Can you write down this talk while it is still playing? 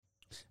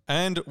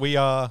And we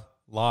are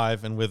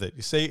live and with it.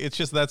 You see, it's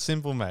just that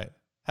simple, mate.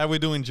 How we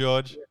doing,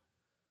 George?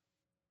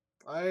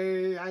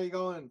 Hey, how you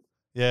going?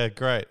 Yeah,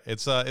 great.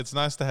 It's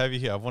nice to have you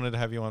here. I've wanted to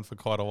have you on for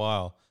quite a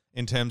while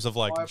in terms of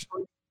like...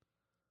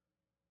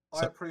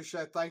 I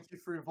appreciate. Thank you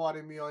for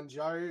inviting me on,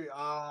 Joe.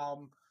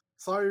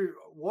 So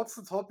what's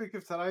the topic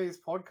of today's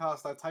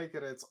podcast? I take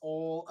it it's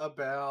all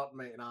about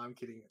me. No, I'm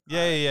kidding.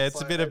 Yeah.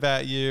 It's a bit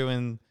about you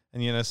and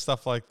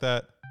stuff like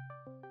that.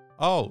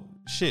 Oh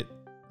shit.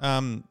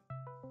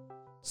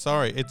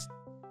 Sorry.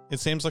 It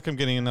seems like I'm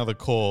getting another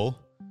call.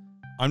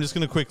 I'm just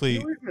gonna quickly.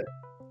 Who is it?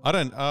 I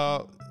don't.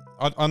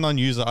 I'm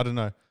non-user. I don't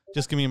know.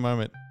 Just give me a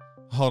moment.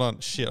 Hold on.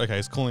 Shit. Okay,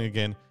 it's calling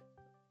again.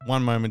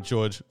 One moment,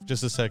 George.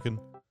 Just a second.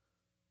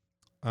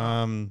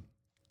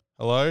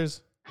 Hello?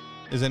 Is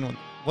anyone...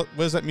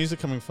 Where's that music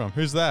coming from?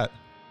 Who's that?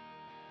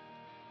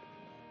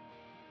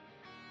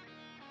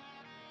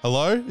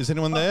 Hello? Is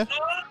anyone there?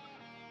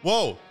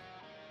 Whoa!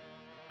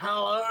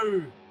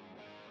 Hello.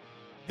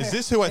 Is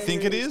this who I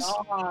think it is?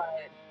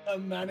 I, the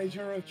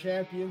manager of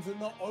champions and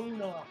the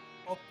owner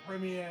of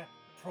Premier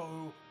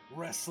Pro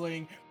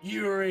Wrestling,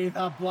 Yuri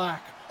the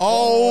Black.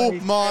 Oh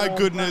Always my down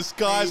goodness,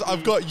 black, guys. baby.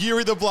 I've got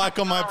Yuri the Black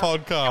on my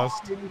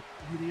podcast.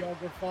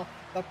 Videographer,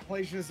 the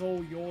pleasure's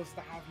all yours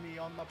to have me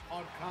on the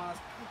podcast.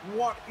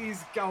 What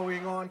is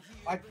going on?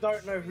 I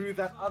don't know who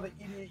that other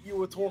idiot you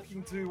were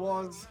talking to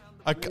was.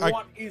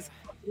 What is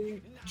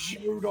happening?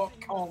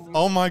 Joe.com.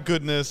 Oh my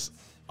goodness.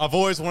 I've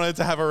always wanted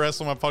to have a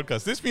wrestle on my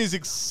podcast. This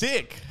music's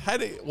sick.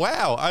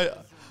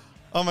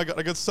 Oh my God,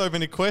 I got so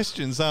many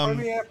questions.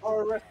 Premier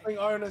Pro Wrestling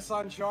owner,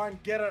 Sunshine,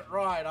 get it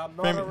right. I'm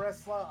not a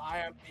wrestler, I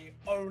am the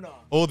owner.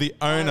 Or the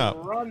owner. I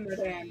run the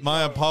damn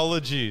My show.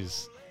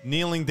 Apologies.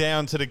 Kneeling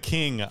down to the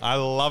king. I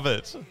love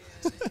it.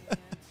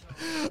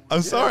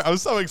 I'm sorry. I'm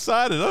so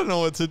excited. I don't know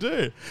what to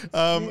do.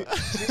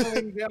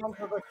 Kneeling down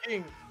to the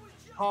king,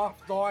 half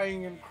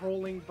dying and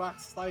crawling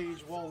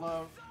backstage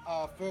while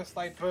the first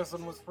aid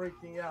person was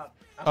freaking out.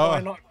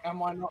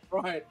 Am I not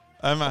right?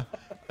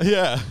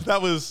 Yeah,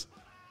 that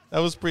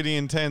was pretty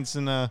intense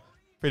and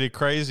pretty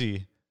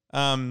crazy.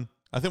 I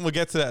think we'll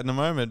get to that in a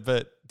moment.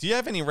 But do you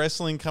have any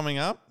wrestling coming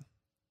up?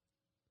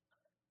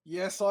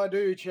 Yes, I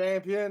do,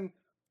 champion.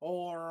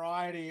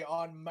 Alrighty,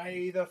 on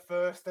May the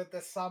 1st at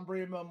the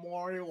Sunbury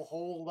Memorial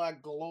Hall,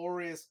 that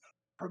glorious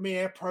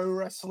Premier Pro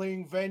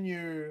Wrestling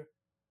venue,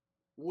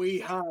 we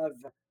have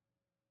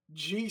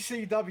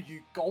GCW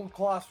Gold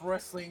Class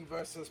Wrestling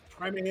versus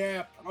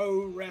Premier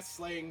Pro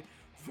Wrestling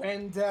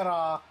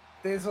Vendetta.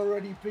 There's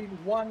already been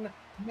one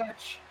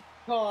match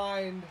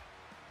signed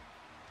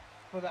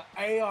for the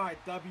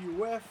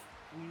AIWF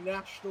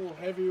National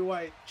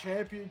Heavyweight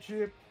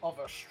Championship of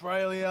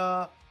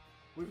Australia.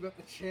 We've got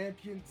the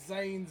champion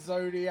Zane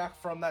Zodiac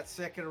from that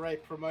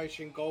second-rate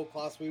promotion, Gold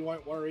Class. We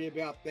won't worry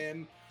about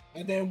them.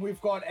 And then we've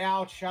got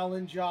our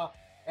challenger,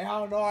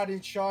 our knight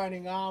in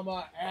shining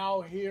armor,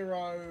 our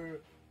hero,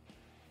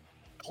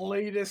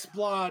 Cletus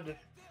Blood.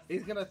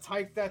 He's going to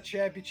take that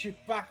championship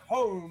back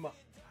home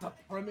to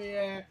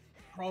Premier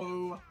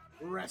Pro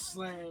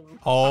Wrestling.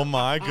 Oh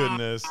my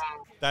goodness.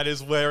 That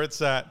is where it's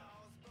at.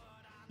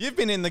 You've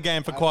been in the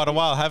game for quite a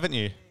while, haven't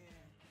you?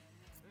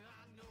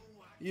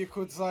 You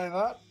could say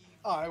that.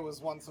 I was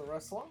once a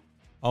wrestler.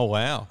 Oh,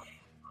 wow.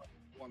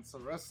 Once a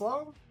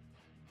wrestler.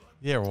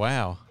 Yeah,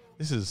 wow.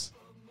 This is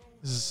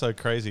so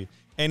crazy.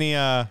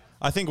 I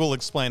think we'll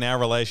explain our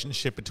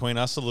relationship between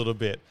us a little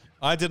bit.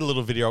 I did a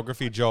little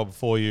videography job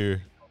for you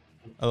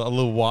a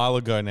little while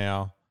ago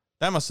now.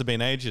 That must have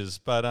been ages,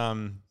 but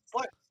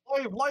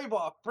slave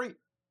labor,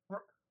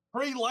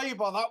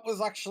 pre-labor, that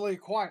was actually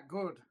quite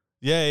good.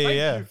 Yeah.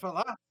 Thank you for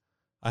that.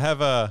 I have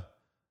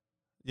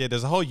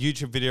there's a whole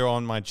YouTube video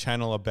on my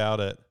channel about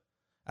it.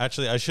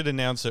 Actually, I should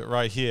announce it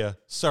right here.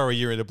 Sorry,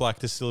 Yuri the Black,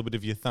 to steal a bit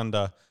of your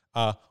thunder.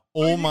 Are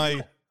you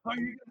gonna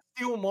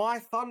steal my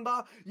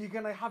thunder? You're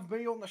gonna have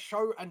me on the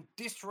show and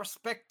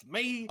disrespect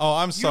me? Oh,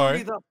 I'm sorry.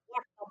 Yuri the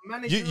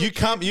Black, the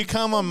You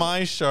come on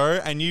my show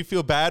and you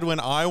feel bad when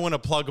I want to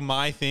plug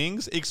my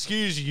things.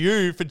 Excuse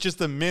you for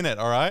just a minute,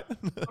 all right?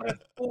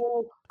 It's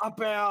all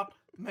about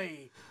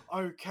me,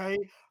 okay?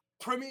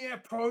 Premier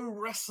Pro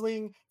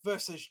Wrestling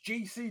versus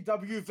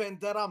GCW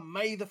Vendetta,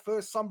 May the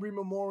 1st, Sunbury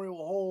Memorial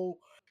Hall.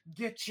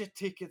 Get your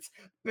tickets.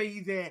 Be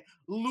there.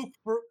 Look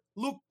for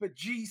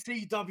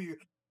GCW.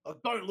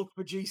 Don't look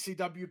for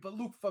GCW, but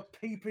look for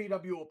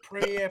PPW or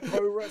Premier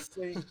Pro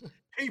Wrestling.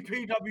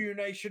 PPW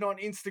Nation on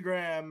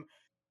Instagram.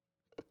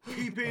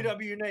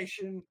 PPW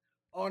Nation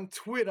on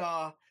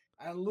Twitter.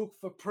 And look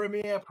for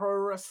Premier Pro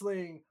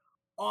Wrestling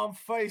on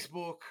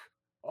Facebook.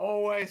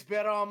 Always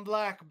bet on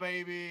black,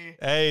 baby.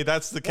 Hey,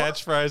 that's the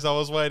catchphrase I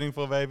was waiting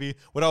for, baby.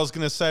 What I was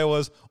going to say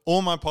was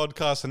all my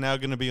podcasts are now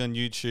going to be on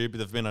YouTube.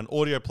 They've been on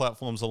audio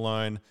platforms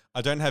alone.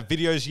 I don't have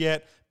videos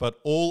yet, but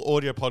all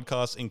audio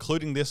podcasts,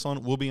 including this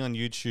one, will be on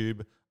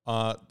YouTube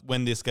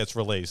when this gets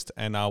released,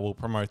 and I will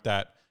promote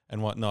that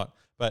and whatnot.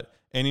 But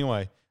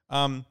anyway,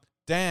 damn,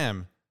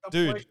 the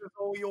dude. pleasure's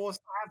all yours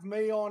to have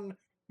me on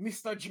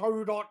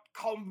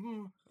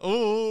MrJoe.com.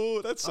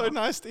 Oh, that's so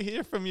nice to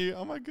hear from you.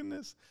 Oh, my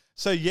goodness.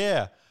 So,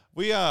 yeah,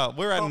 we're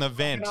at an Stop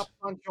event. sucking up,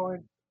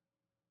 sunshine.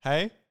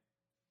 Hey,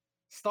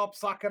 Stop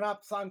sucking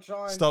up,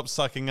 sunshine. stop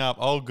sucking up.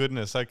 Oh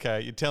goodness.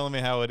 Okay, you're telling me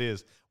how it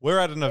is. We're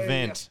at an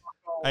event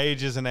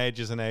ages and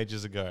ages and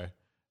ages ago,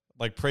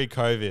 like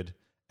pre-COVID,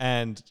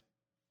 and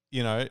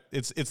you know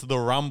it's the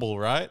Rumble,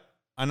 right?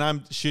 And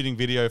I'm shooting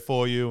video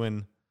for you,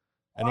 and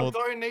I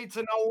don't need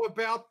to know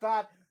about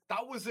that.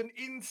 That was an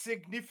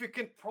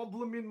insignificant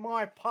problem in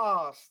my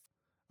past.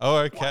 Oh,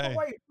 By okay. the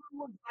way, who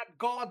was that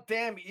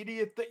goddamn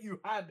idiot that you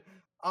had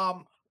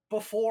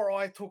before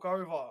I took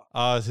over?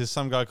 There's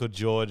some guy called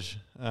George.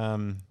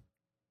 You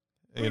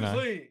Who's know,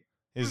 he?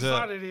 he's Who's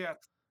that idiot?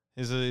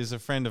 he's a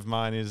friend of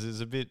mine.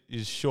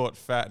 He's short,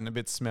 fat, and a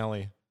bit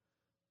smelly.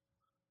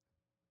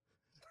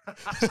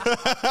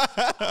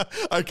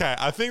 Okay,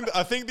 I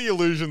think the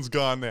illusion's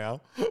gone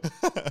now.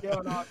 Yeah,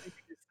 no, I think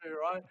it is too,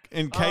 right?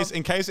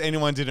 In case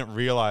anyone didn't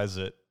realize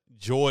it,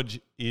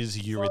 George is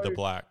Yuri the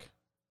Black.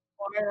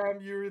 I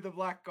am Yuri the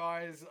Black,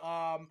 guys.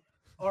 All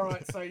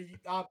right, so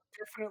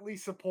definitely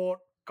support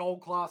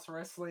Gold Class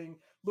Wrestling.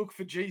 Look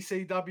for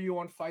GCW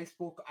on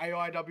Facebook,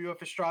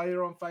 AIWF Australia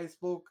on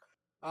Facebook.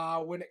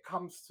 When it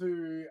comes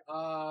to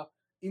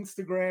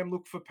Instagram,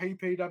 look for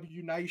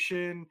PPW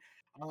Nation.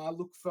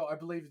 Look for, I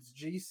believe it's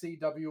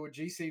GCW or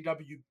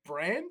GCW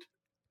brand.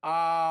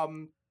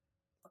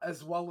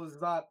 As well as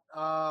that,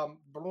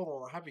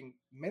 having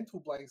mental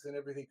blanks and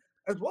everything.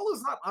 As well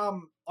as that,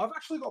 I've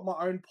actually got my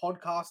own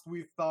podcast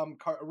with a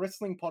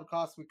wrestling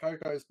podcast with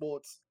Coco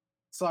Sports.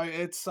 So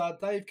it's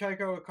Dave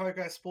Coco of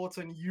Coco Sports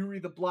and Yuri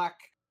the Black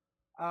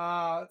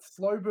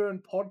Slow Burn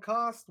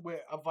podcast.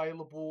 We're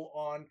available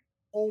on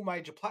all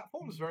major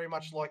platforms, very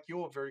much like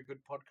your very good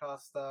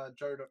podcast,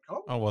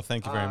 Joe.com. Oh, well,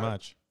 thank you very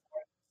much.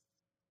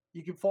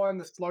 You can find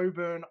the Slow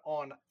Burn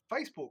on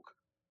Facebook,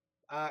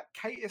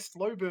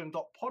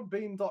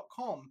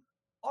 kslowburn.podbean.com,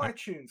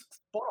 iTunes,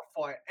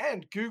 Spotify,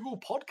 and Google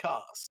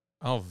Podcasts.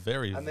 Oh,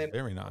 very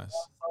nice.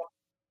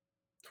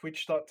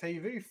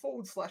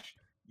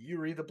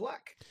 Twitch.tv/Yuri the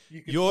Black.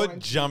 You're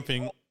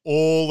jumping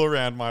all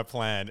around my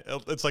plan.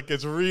 It's like,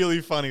 it's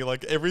really funny,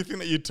 like everything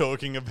that you're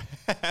talking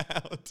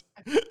about.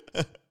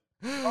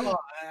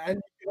 And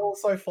you can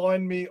also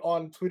find me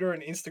on Twitter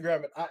and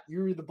Instagram at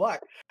Yuri the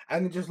Black.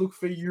 And then just look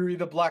for Yuri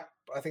the Black.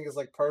 I think it's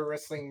like Pro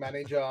Wrestling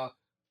Manager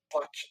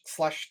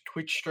 /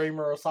 Twitch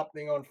streamer or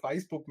something on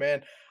Facebook,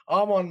 man.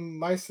 I'm on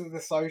most of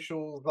the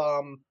socials.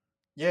 Some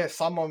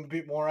I'm a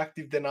bit more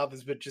active than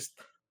others, but just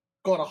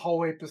got a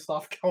whole heap of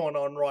stuff going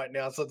on right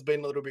now, so it's been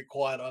a little bit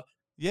quieter.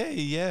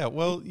 Yeah.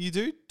 Well, you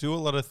do a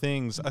lot of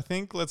things. I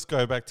think let's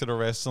go back to the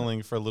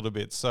wrestling for a little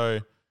bit.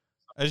 So,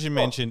 as you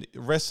mentioned,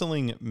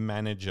 wrestling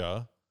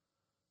manager,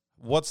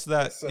 what's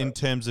that in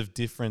terms of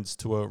difference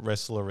to a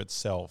wrestler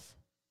itself?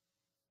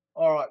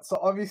 All right, so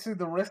obviously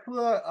the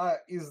wrestler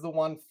is the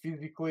one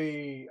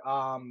physically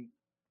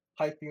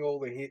taking all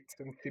the hits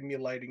and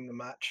simulating the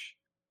match,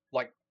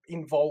 like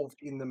involved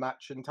in the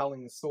match and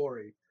telling the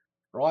story,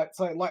 right?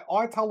 So like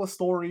I tell a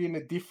story in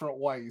a different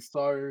way.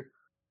 So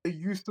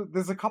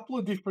there's a couple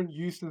of different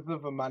uses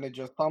of a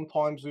manager.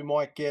 Sometimes I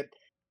might get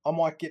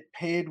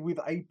paired with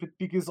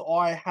because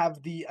I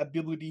have the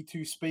ability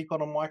to speak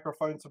on a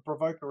microphone to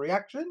provoke a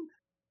reaction.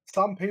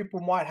 Some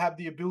people might have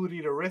the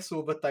ability to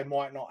wrestle, but they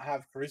might not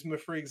have charisma,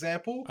 for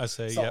example. I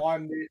see. So yep.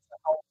 I'm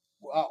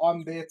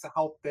there to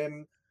help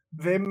them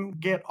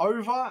get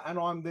over, and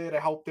I'm there to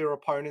help their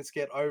opponents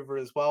get over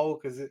as well.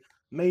 Because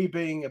me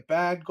being a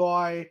bad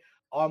guy,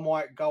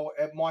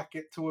 it might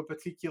get to a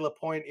particular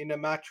point in a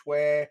match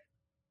where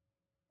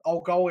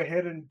I'll go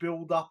ahead and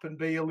build up and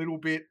be a little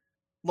bit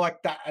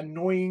like that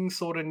annoying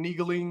sort of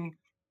niggling,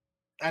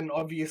 and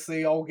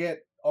obviously I'll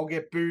get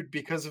booed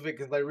because of it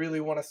because they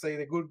really want to see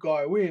the good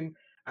guy win,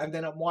 and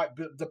then it might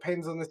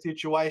depends on the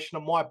situation.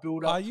 It might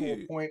build up to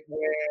a point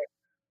where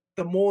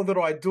the more that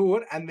I do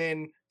it, and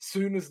then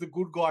soon as the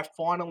good guy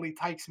finally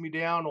takes me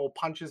down or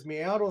punches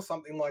me out or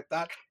something like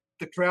that,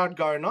 the crowd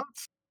go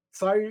nuts.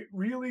 So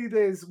really,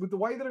 with the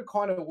way that it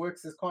kind of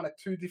works, there's kind of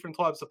two different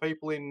types of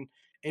people in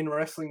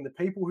wrestling: the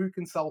people who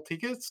can sell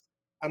tickets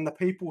and the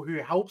people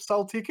who help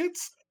sell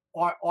tickets.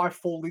 I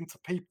fall into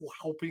people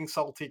helping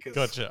sell tickets.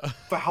 Gotcha.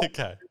 For helping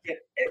to get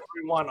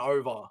everyone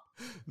over.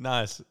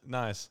 Nice.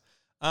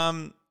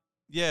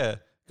 Yeah.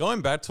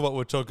 Going back to what we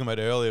were talking about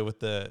earlier with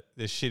the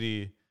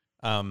shitty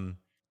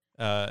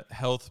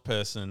health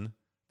person,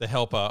 the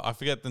helper. I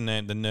forget the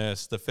name. The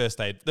nurse. The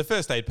first aid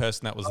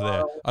person that was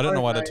there. I don't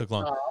know why that took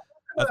long.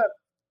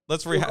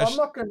 Let's rehash. I'm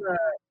not gonna.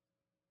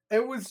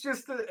 It was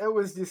just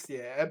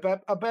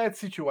a bad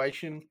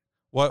situation.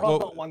 I'm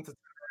not one to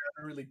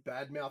really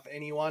badmouth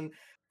anyone.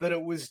 But it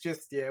was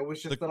just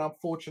an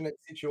unfortunate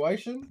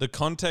situation. The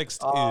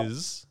context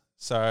is,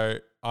 so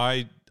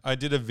I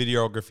did a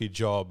videography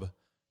job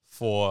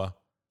for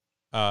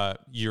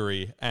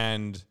Yuri,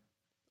 and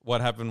what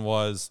happened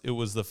was it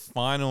was the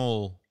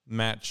final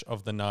match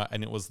of the night,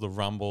 and it was the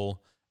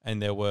Rumble,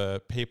 and there were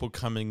people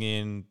coming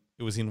in.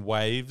 It was in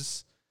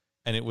waves,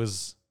 and it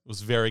was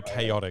very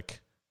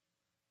chaotic.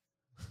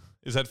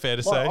 Is that fair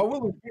to say? I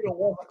will admit it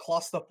was a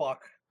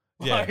clusterfuck.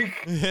 Yeah.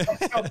 Like,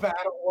 that's how bad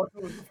it was.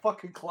 It was a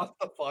fucking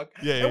clusterfuck.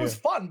 Yeah, It was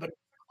fun, but it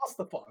was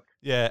a clusterfuck.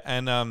 Yeah,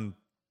 and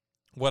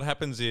what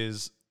happens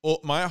is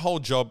my whole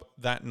job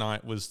that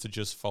night was to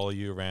just follow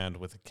you around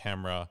with a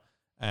camera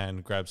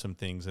and grab some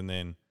things and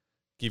then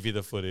give you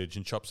the footage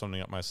and chop something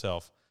up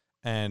myself.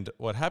 And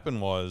what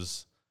happened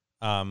was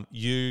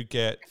you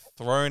get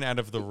thrown out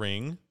of the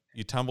ring,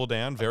 you tumble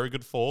down, very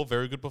good fall,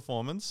 very good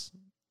performance.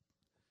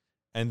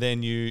 And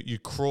then you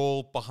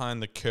crawl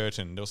behind the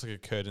curtain. There was like a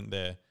curtain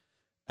there.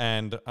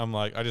 And I'm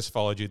like, I just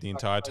followed you the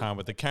entire time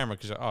with the camera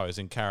because, oh, it's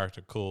in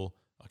character, cool,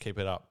 I'll keep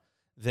it up.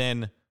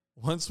 Then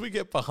once we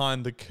get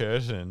behind the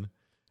curtain,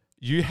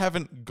 you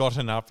haven't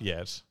gotten up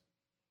yet.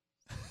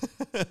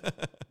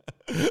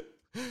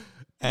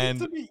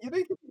 And you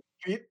need to be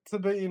fit to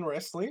be in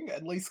wrestling,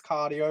 at least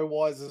cardio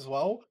wise as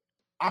well.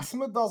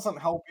 Asthma doesn't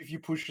help if you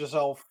push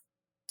yourself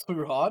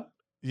too hard.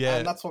 yeah,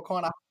 And that's what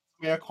kind of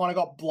happened to me. I kind of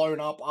got blown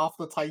up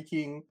after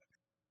taking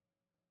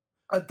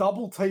a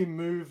double team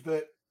move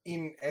that,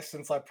 in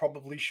essence, I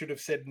probably should have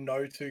said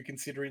no to,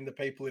 considering the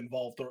people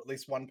involved, or at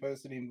least one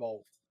person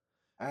involved.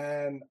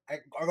 And I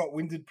got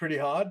winded pretty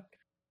hard.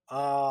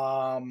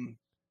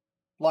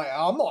 Like,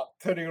 I'm not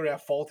turning around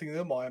faulting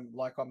them. I'm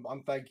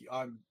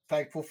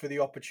thankful for the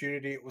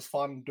opportunity. It was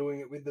fun doing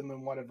it with them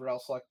and whatever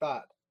else like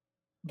that.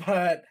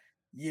 But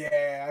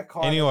yeah, I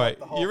kind of anyway,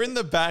 the whole you're in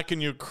the back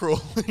and you're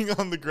crawling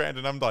on the ground,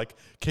 and I'm like,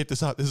 keep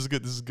this up. This is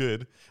good. This is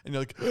good. And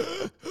you're like,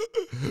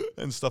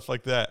 and stuff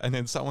like that. And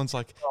then someone's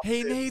like,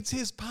 he needs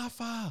his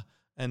puffer.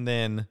 And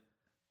then,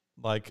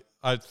 like,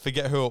 I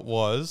forget who it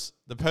was.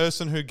 The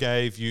person who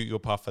gave you your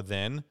puffer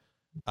then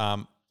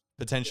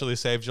potentially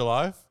saved your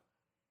life.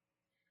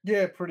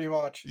 Yeah, pretty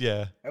much.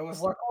 Yeah. It was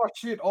like,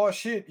 oh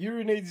shit,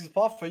 you need his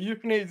puffer, you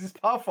need his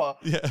puffer.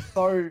 Yeah.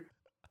 So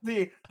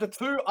the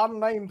two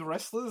unnamed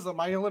wrestlers, a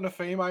male and a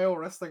female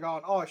wrestler,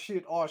 going, oh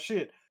shit,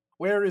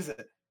 where is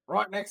it?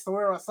 Right next to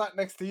where I sat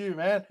next to you,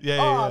 man.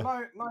 Yeah.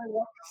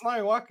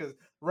 No workers.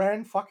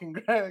 Ran fucking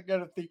get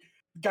a thing,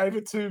 gave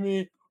it to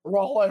me,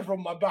 roll over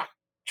on my back.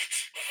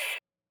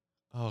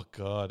 Oh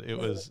God, it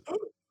was.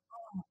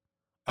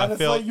 And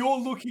it's like, you're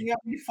looking at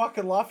me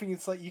fucking laughing.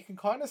 It's like, you can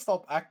kind of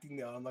stop acting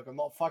now. I'm like, I'm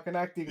not fucking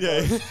acting. Yeah,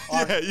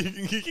 yeah,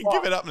 you can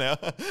give it up now.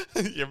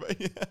 Yeah.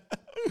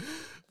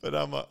 But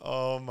I'm like,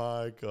 oh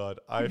my God.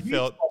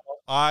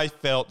 I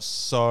felt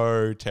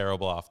so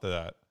terrible after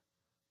that.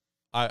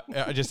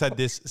 I just had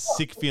this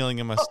sick feeling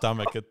in my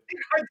stomach. I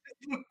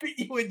just looked at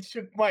you and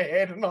shook my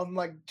head, and I'm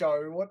like,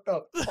 Joe, what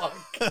the fuck?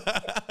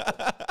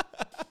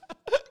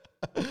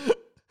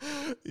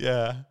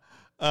 Yeah.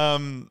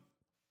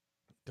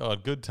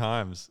 God, good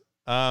times.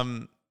 Yeah,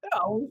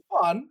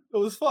 it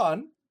was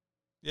fun.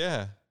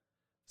 Yeah.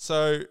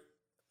 So,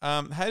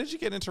 how did you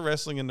get into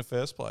wrestling in the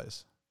first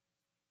place?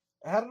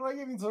 How did I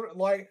get into it?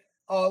 Like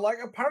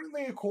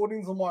apparently,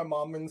 according to my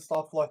mum and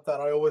stuff like that,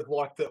 I always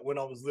liked it when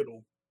I was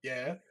little.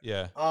 Yeah.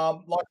 Yeah.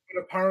 But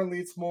apparently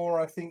it's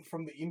more, I think,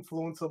 from the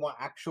influence of my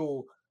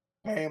actual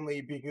family,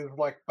 because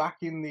like back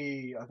in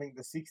I think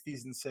the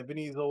 60s and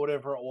 70s or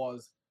whatever it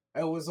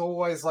was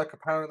always like,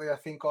 apparently, I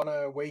think on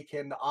a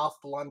weekend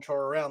after lunch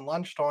or around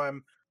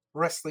lunchtime,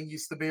 wrestling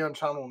used to be on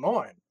Channel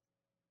 9.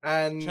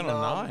 And Channel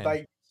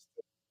 9?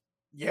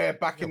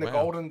 Back in the wow.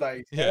 golden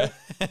days. Yeah.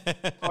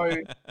 So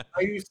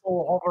they used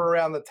to hover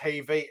around the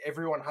TV.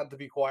 Everyone had to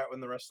be quiet when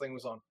the wrestling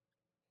was on.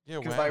 Yeah,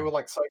 Because wow. they were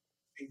like, so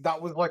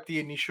that was like the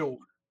initial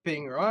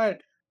thing,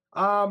 right?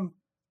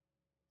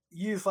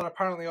 Years later,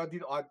 apparently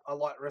I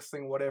like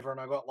wrestling, whatever, and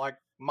I got like,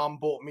 mum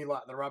bought me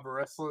like the rubber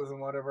wrestlers and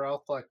whatever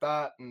else like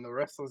that, and the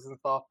wrestlers and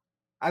stuff.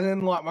 And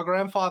then like my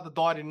grandfather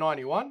died in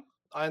 91.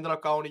 I ended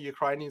up going to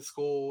Ukrainian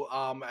school,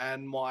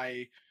 and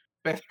my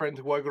best friend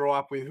who I grew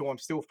up with, who I'm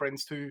still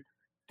friends to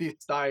this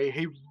day,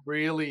 he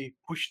really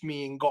pushed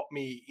me and got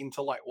me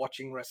into like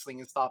watching wrestling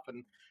and stuff,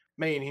 and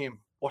me and him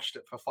watched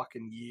it for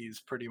fucking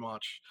years, pretty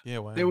much. Yeah,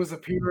 wow. There was a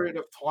period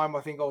of time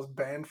I think I was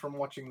banned from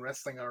watching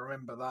wrestling. I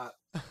remember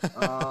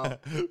that.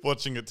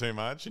 Watching it too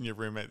much, and your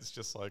roommate's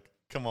just like,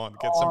 come on,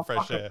 get some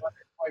fresh air.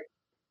 Like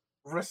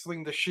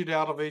wrestling the shit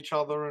out of each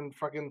other and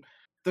fucking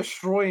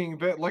destroying.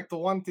 But like the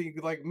one thing,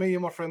 like me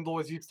and my friend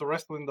always used to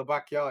wrestle in the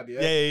backyard.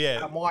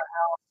 Yeah. At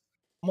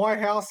my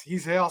house,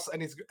 his house,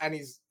 and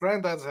his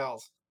granddad's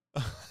house.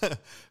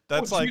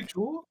 That's like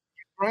Jiju,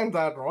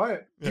 granddad,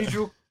 right? Yeah.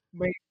 Jiju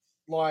means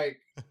like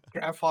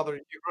grandfather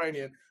in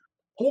Ukrainian.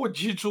 Poor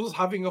Jiju's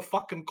having a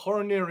fucking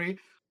coronary.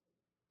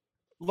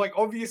 Like,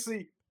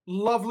 obviously,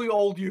 lovely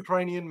old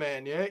Ukrainian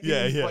man, yeah?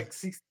 He's like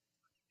 60s,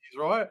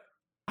 right?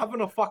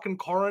 Having a fucking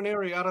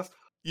coronary at us.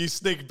 You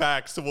sneak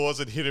back towards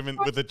it, hit him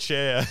with a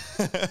chair.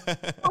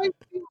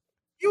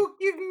 You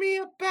give me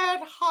a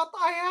bad heart.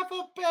 I have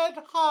a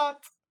bad heart.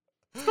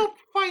 Stop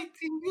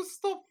fighting. You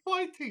stop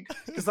fighting.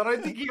 Because I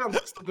don't think he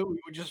understood that we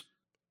were just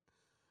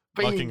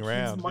mucking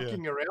around.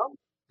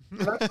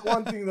 And that's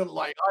one thing that,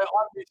 like, I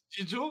miss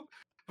Jiju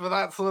for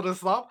that sort of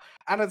stuff.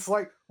 And it's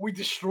like, we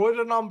destroyed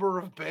a number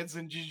of beds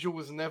and Jiju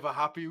was never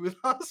happy with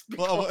us.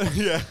 Well,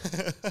 yeah.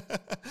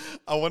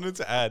 I wanted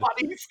to add. But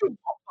he still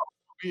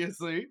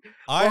obviously.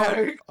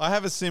 I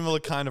have a similar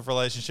kind of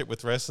relationship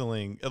with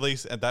wrestling, at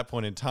least at that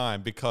point in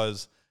time,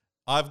 because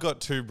I've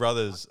got two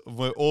brothers.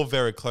 We're all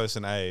very close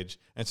in age,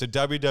 and so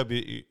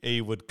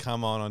WWE would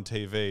come on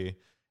TV,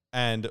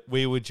 and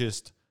we would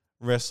just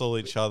wrestle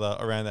each other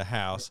around the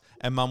house,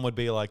 and Mum would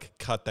be like,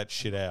 "Cut that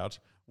shit out,"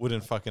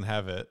 wouldn't fucking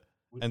have it,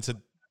 and so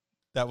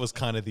that was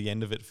kind of the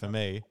end of it for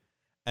me.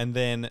 And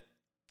then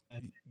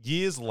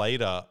years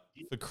later,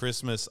 for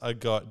Christmas, I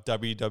got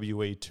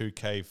WWE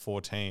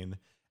 2K14,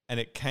 and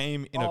it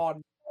came in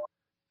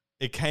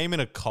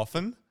a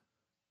coffin,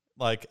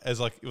 like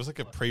it was like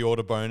a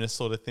pre-order bonus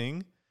sort of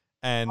thing.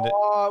 And that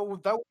was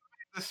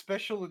the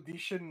special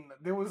edition.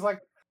 There was like,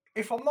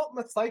 if I'm not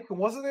mistaken,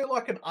 wasn't there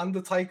like an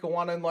Undertaker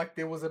one, and like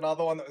there was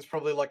another one that was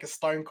probably like a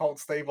Stone Cold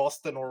Steve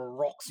Austin or a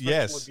Rock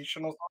special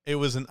edition or something? It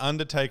was an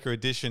Undertaker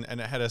edition,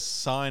 and it had a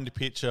signed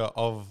picture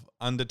of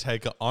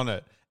Undertaker on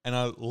it. And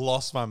I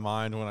lost my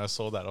mind when I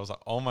saw that. I was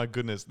like, "Oh my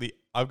goodness,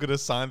 I've got a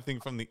signed thing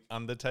from the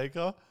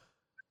Undertaker."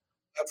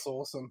 That's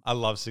awesome. I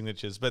love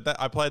signatures, but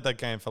I played that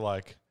game for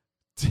like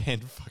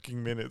 10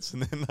 fucking minutes,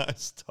 and then I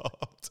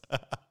stopped.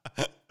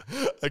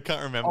 I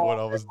can't remember what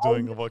I was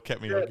doing or what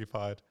kept me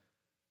occupied.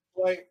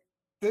 Like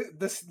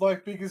this,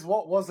 like, because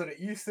what was it? It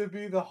used to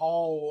be the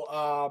whole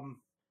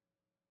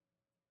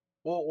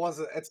what was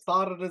it? It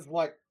started as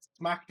like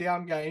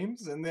SmackDown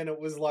games, and then it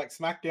was like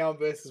SmackDown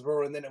versus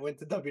Raw, and then it went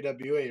to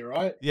WWE,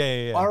 right?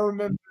 Yeah. I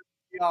remember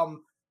the,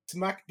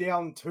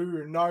 SmackDown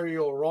 2 Know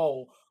Your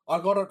Role. I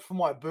got it for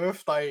my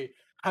birthday,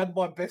 had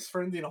my best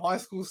friend in high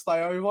school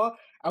stay over,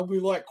 and we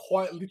like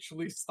quite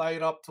literally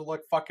stayed up to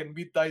like fucking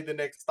midday the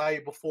next day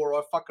before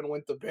I fucking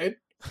went to bed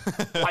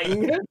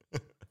playing it.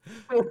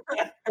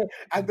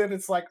 And then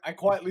it's like I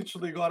quite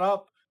literally got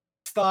up,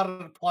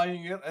 started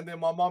playing it, and then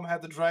my mum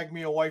had to drag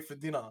me away for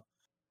dinner.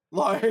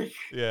 Like,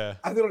 yeah.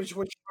 And then I just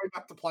went straight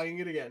back to playing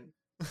it again.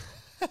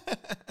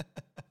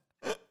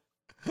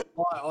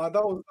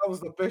 That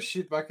was the best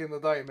shit back in the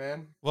day,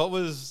 man.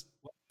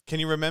 Can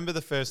you remember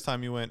the first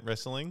time you went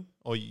wrestling,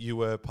 or you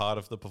were part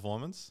of the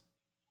performance?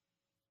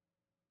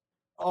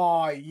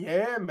 Oh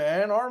yeah,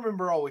 man. I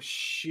remember I was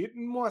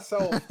shitting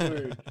myself,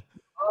 dude.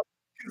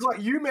 It's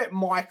like you met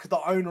Mike, the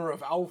owner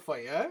of Alpha,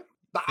 yeah?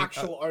 The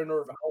actual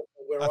owner of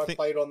Alpha, where I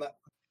played on that.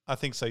 I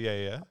think so,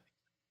 yeah.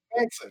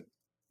 Manson.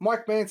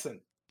 Mike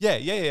Manson.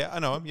 Yeah. I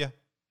know him, yeah.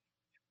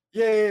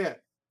 Yeah.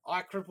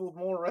 I crippled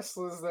more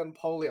wrestlers than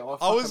polio.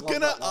 I was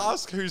going to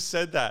ask who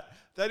said that.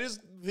 That is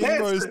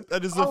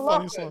the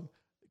funniest one.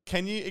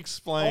 Can you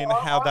explain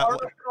how that...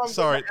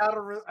 Sorry. Out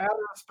of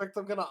respect,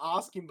 I'm going to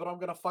ask him, but I'm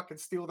going to fucking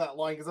steal that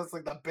line because that's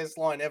like the best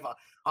line ever.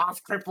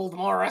 I've crippled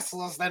more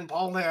wrestlers than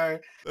polio.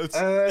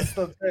 That's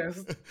the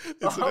best.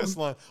 It's the best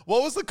line.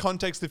 What was the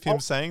context of him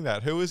saying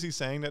that? Who was he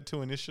saying that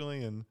to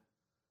initially? And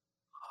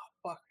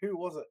fuck, who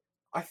was it?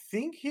 I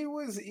think he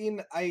was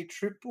in a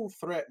triple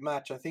threat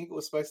match. I think it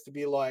was supposed to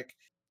be like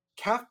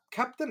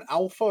Captain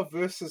Alpha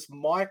versus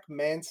Mike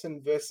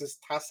Manson versus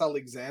Tass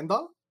Alexander.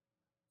 Right.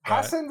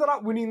 Tass ended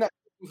up winning that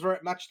triple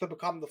threat match to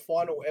become the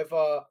final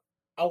ever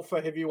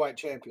Alpha heavyweight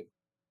champion.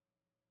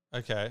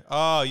 Okay.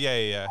 Oh,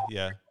 yeah.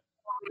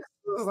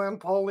 And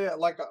polio,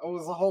 like, it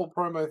was a whole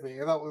promo thing,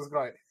 and that was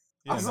great.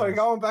 Yeah, so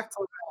going back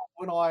to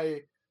when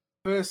I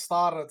first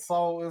started,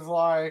 so it was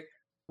like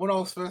when I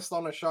was first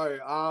on a show,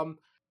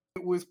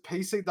 it was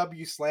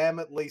PCW Slam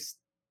at least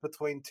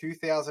between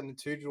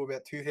 2002 to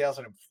about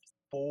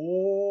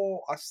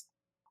 2004.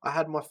 I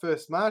had my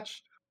first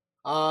match.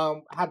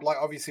 Had like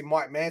obviously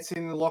Mike Manson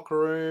in the locker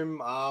room.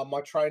 My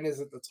trainers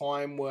at the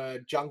time were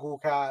Jungle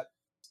Cat,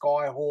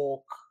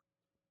 Skyhawk.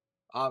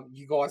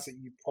 You guys that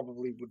you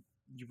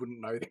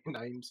wouldn't know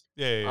their names.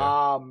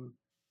 Yeah.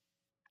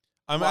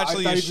 I'm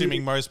actually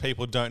assuming most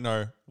people don't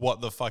know what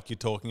the fuck you're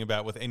talking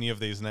about with any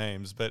of these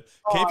names, but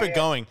keep it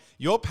going.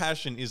 Your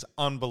passion is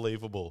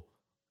unbelievable.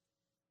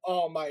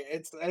 Oh, mate,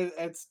 it's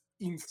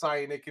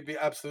insane. It could be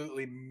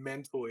absolutely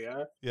mental,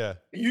 yeah? Yeah.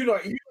 You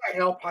know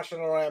how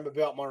passionate I am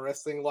about my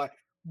wrestling. Like,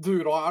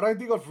 dude, I don't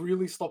think I've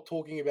really stopped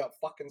talking about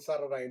fucking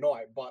Saturday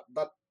night, but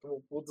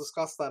we'll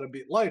discuss that a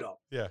bit later.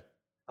 Yeah.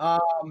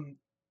 I'll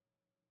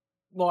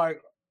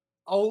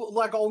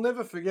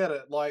never forget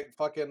it. Like,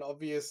 fucking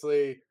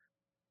obviously,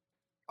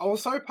 I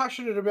was so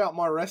passionate about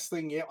my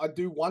wrestling. Yeah, I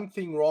do one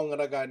thing wrong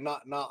and I go,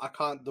 nah, I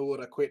can't do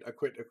it. I quit.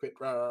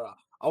 Rah.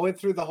 I went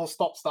through the whole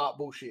stop-start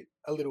bullshit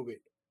a little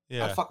bit.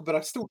 Yeah. But I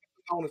still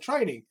kept going to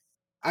training.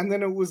 And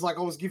then it was like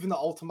I was given the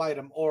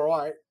ultimatum, all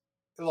right,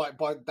 like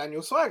by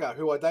Daniel Swagger,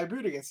 who I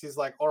debuted against. He's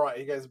like, all right,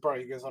 he goes, bro,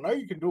 I know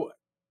you can do it.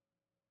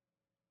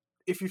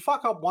 If you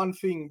fuck up one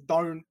thing,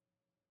 don't.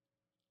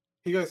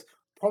 He goes,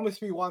 promise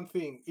me one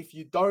thing. If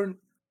you don't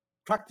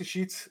crack the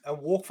shits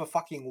and walk for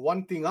fucking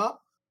one thing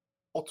up,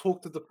 I'll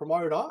talk to the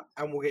promoter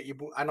and we'll get you,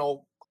 and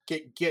I'll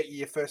get you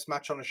your first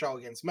match on a show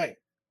against me.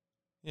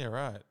 Yeah,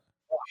 right.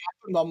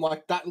 I'm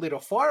like, that lit a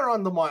fire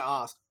under my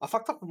ass. I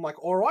fucked up. I'm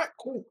like, all right,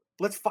 cool.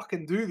 Let's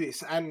fucking do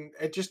this. And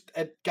it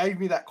gave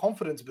me that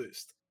confidence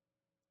boost.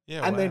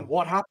 Yeah. And then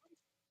what happened?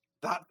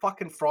 That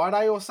fucking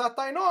Friday or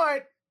Saturday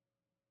night,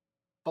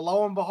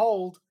 lo and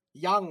behold,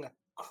 young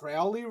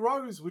Crowley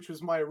Rose, which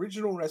was my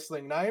original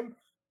wrestling name,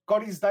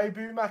 got his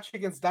debut match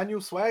against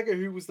Daniel Swagger,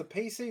 who was the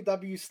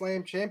PCW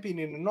Slam champion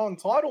in a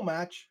non-title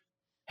match.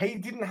 He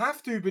didn't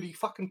have to, but he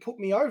fucking put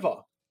me over.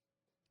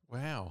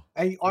 Wow.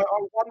 I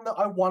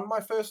won my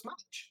first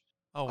match.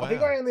 Oh, wow. I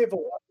think I only ever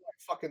won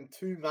like fucking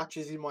 2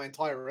 matches in my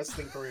entire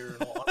wrestling career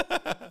in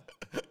life.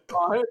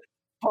 Right?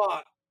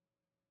 But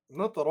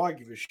not that I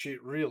give a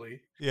shit,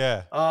 really.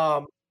 Yeah.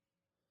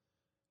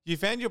 You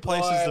found your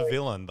place as the like-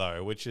 villain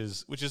though, which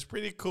is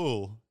pretty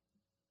cool.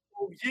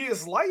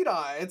 Years later,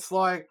 it's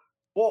like,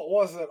 what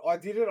was it? I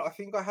did it. I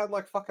think I had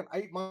like fucking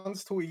 8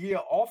 months to a year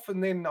off,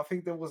 and then I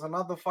think there was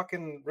another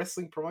fucking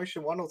wrestling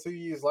promotion 1 or 2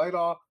 years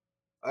later,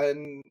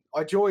 and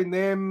I joined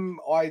them.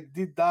 I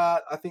did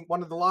that. I think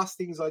one of the last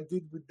things I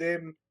did with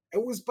them,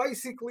 it was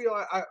basically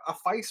a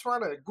face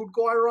run, a good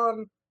guy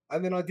run,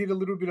 and then I did a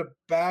little bit of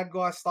bad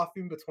guy stuff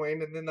in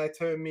between, and then they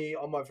turned me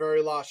on my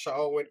very last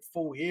show. I went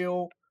full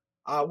heel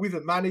with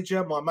a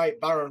manager, my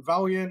mate Baron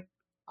Valiant.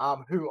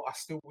 Who I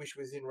still wish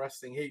was in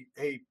wrestling.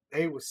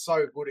 He was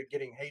so good at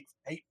getting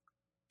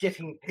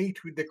heat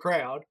with the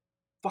crowd.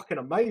 Fucking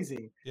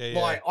amazing. Yeah.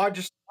 Like I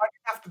didn't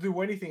have to do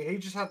anything. He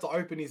just had to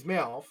open his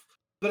mouth.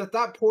 But at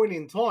that point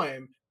in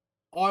time,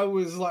 I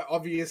was like,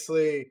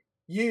 obviously,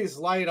 years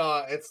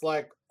later, it's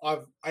like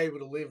I've able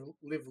to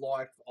live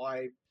life.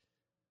 I'm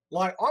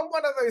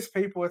one of those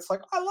people. It's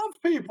like I love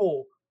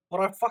people, but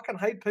I fucking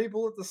hate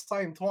people at the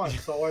same time.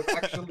 So I've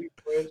actually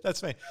learned.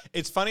 That's me.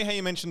 It's funny how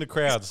you mentioned the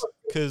crowds,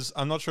 because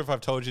I'm not sure if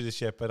I've told you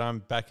this yet, but I'm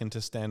back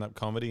into stand-up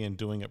comedy and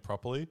doing it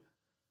properly.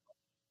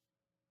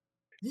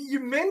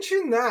 You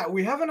mentioned that.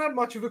 We haven't had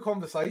much of a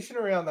conversation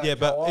around that. Yeah,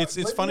 but Joel.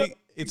 it's funny.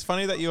 It's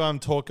funny that you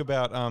talk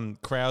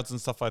about crowds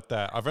and stuff like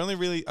that. I've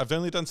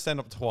only done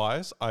stand-up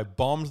twice. I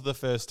bombed the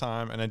first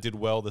time and I did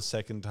well the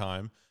second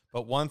time.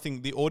 But one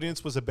thing, the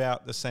audience was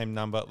about the same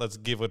number. Let's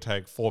give or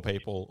take 4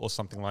 people or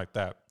something like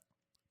that.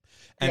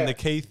 And the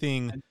key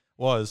thing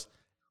was,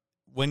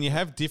 when you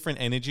have different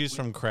energies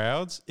from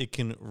crowds, it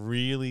can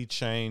really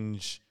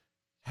change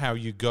how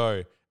you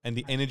go. And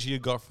the energy you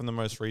got from the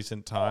most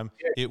recent time,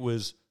 it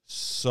was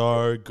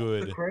so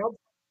good. The crowd,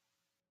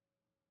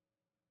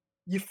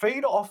 you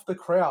feed off the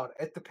crowd.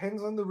 It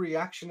depends on the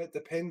reaction. It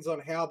depends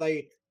on how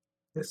they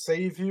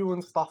perceive you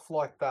and stuff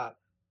like that.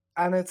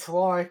 And it's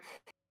like,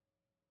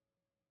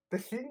 the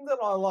thing that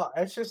I like,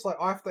 it's just like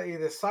I have to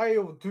either say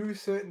or do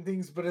certain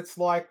things, but it's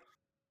like,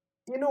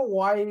 in a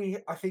way,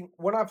 I think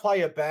when I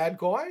play a bad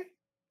guy,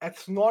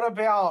 it's not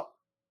about.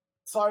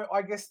 So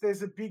I guess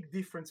there's a big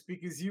difference,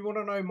 because you want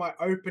to know my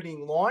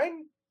opening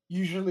line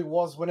usually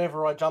was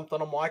whenever I jumped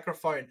on a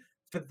microphone.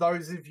 For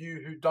those of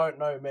you who don't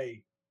know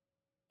me,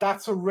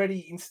 that's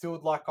already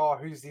instilled like, oh,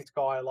 who's this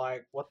guy?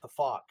 Like, what the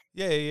fuck?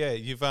 Yeah.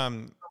 You've Show,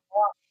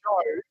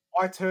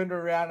 I turned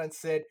around and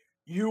said,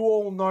 you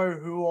all know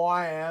who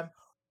I am.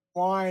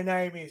 My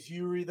name is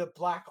Yuri the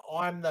Black.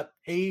 I'm the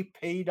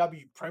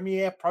PPW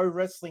Premier Pro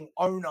Wrestling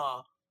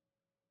owner.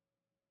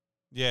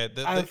 Yeah,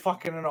 And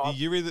fucking an the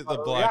Yuri the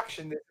Black.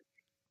 Reaction.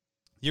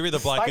 Yuri the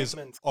Black is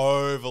Statements.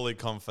 overly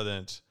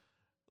confident.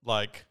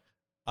 Like,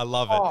 I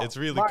love it. It's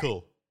really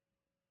cool.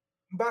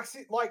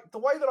 Massive, like the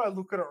way that I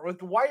look at it, or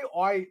the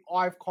way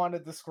I've kind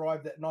of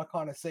described it, and I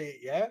kind of see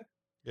it.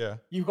 Yeah.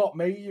 You've got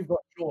me, you've got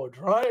George,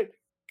 right?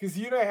 Because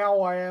you know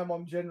how I am.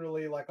 I'm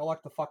generally like, I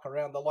like to fuck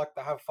around. I like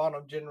to have fun.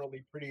 I'm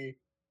generally pretty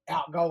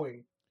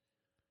outgoing.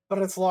 But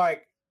it's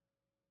like,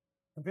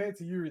 compared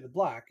to Yuri the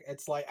Black,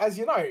 it's like, as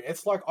you know,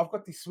 it's like I've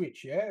got this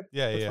switch,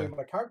 between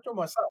my character and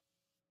myself.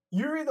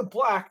 Yuri the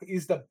Black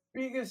is the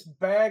biggest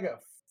bag of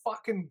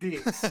fucking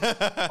dicks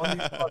on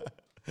this podcast.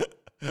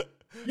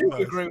 You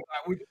would agree with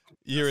that, would you?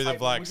 Yuri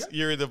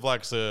the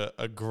Black's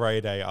a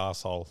grade A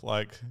arsehole.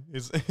 Like,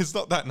 it's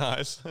not that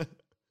nice.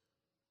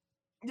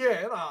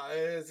 Yeah, no,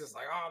 it's just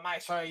like, oh,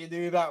 make sure you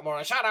do that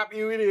more. Shut up,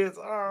 you idiots.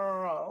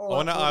 I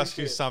want to ask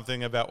you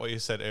something about what you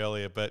said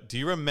earlier, but do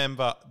you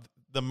remember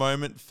the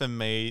moment for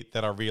me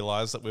that I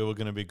realized that we were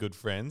going to be good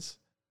friends?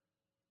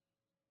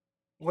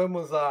 When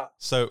was that?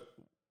 So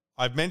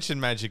I've mentioned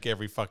Magic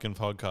every fucking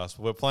podcast.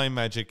 We're playing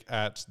Magic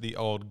at the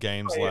old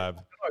games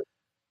lab.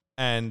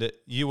 And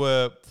you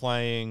were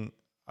playing,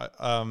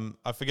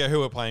 I forget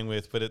who we're playing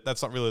with, but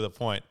that's not really the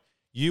point.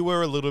 You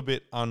were a little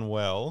bit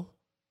unwell,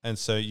 and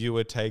so you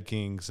were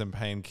taking some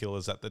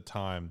painkillers at the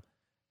time.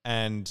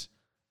 And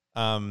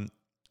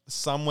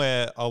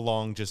somewhere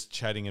along just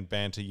chatting and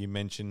banter, you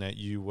mentioned that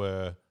you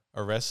were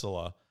a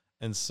wrestler.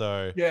 And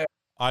so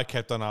I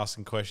kept on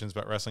asking questions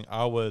about wrestling.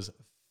 I was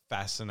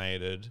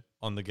fascinated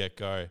on the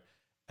get-go.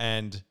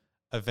 And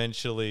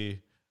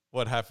eventually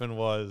what happened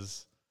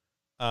was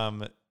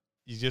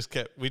you just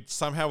kept, we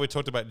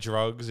talked about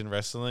drugs in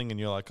wrestling, and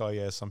you're like, oh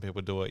yeah, some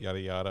people do it, yada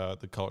yada,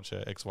 the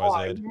culture,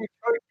 XYZ.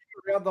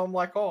 I'm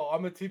like, oh,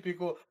 I'm a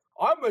typical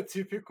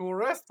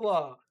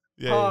wrestler.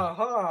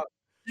 Yeah.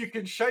 You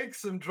can shake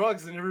some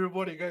drugs, and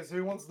everybody goes,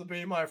 who wants to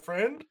be my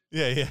friend?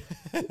 Yeah.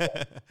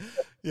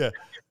 Yeah.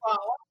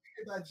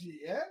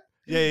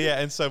 Yeah.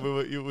 And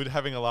so you were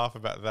having a laugh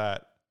about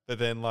that, but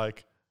then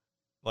like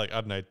I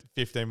don't know,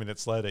 15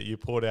 minutes later, you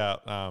poured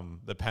out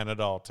the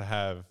Panadol to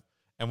have,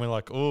 And we're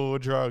like, oh,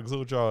 drugs,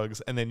 all drugs.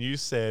 And then you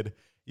said,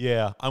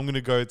 yeah, I'm going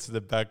to go to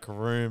the back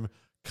room,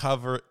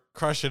 cover it,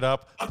 crush it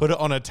up, put it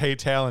on a tea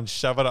towel and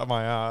shove it up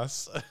my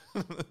ass.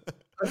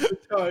 That's a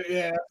joke.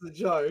 Yeah, that's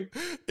a joke.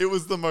 It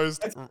was the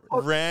most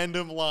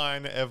random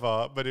line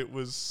ever, but it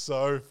was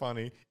so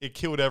funny. It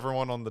killed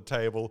everyone on the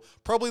table,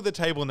 probably the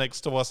table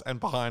next to us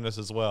and behind us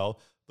as well.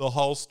 The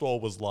whole store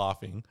was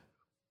laughing.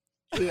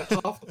 Yeah,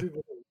 half the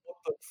people were, what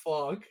the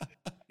fuck?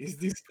 Is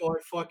this guy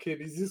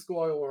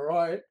all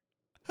right?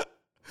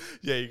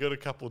 Yeah, you got a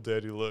couple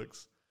dirty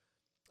looks.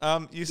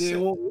 You Yeah, said,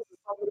 well, this is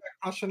something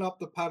about crushing up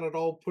the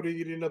Panadol, putting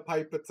it in a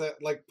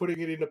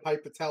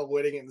paper towel,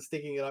 wetting it and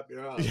sticking it up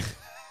your ass.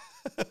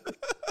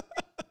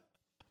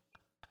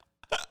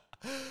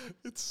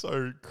 It's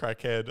so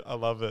crackhead. I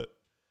love it.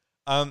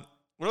 What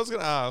I was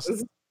going to ask,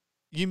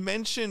 you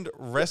mentioned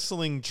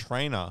wrestling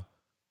trainer.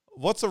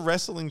 What's a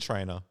wrestling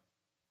trainer?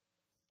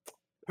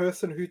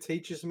 Person who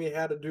teaches me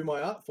how to do my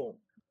art form,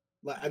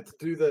 like, and to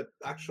do the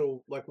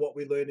actual, like, what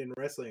we learn in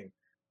wrestling,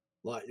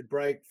 like you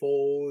break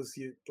falls,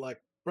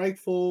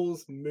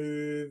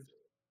 move.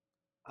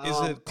 Is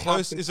it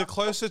close? Is it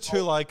closer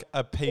to like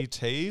a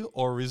PT,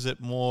 or is it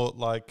more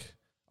like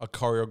a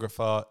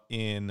choreographer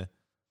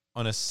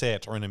on a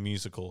set or in a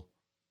musical?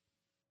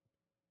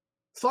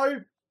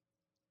 So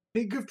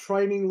think of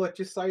training, like,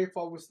 just say if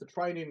I was to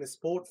train in a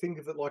sport, think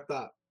of it like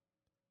that.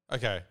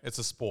 Okay, it's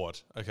a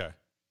sport. Okay.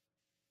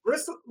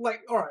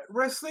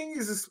 Wrestling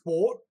is a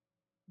sport,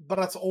 but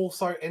it's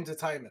also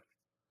entertainment.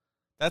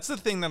 That's the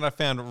thing that I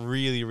found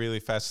really, really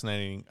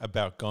fascinating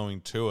about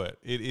going to it.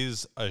 It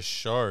is a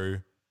show,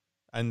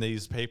 and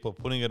these people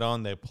putting it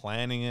on, they're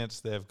planning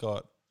it. They've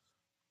got,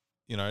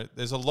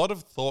 there's a lot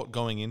of thought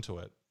going into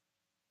it.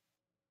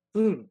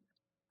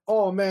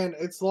 Oh man,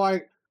 it's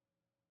like,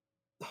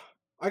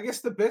 I guess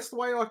the best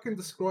way I can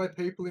describe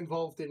people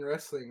involved in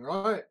wrestling,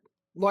 right?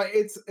 Like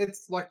it's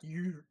like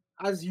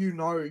as you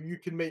know, you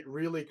can meet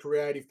really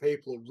creative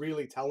people,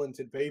 really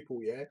talented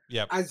people, yeah?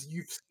 Yep. As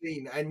you've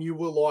seen, and you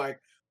were like,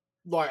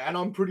 and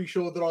I'm pretty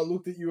sure that I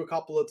looked at you a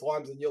couple of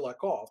times and you're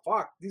like, oh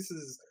fuck, this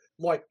is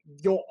like,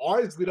 your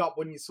eyes lit up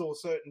when you saw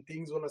certain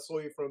things when I saw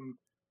you from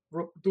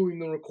doing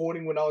the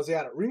recording when I was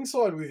out at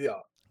ringside with you.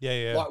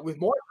 Yeah. Like with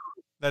my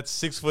That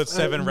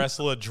 6'7"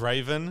 wrestler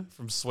Draven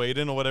from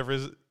Sweden or whatever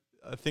is.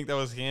 I think that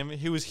was him.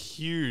 He was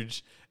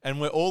huge, and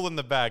we're all in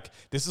the back.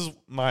 This is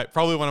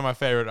probably one of my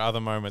favorite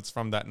other moments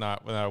from that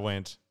night when I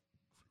went.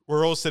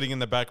 We're all sitting in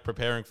the back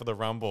preparing for the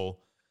Rumble,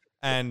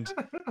 and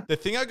the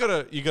thing you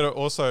gotta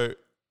also,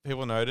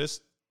 people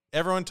notice,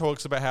 everyone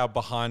talks about how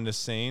behind the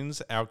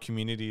scenes our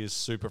community is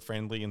super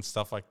friendly and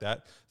stuff like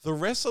that. The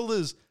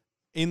wrestlers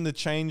in the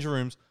change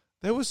rooms,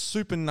 they were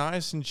super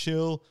nice and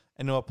chill,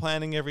 and they were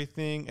planning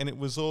everything, and it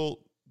was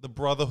all the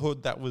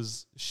brotherhood that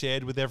was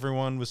shared with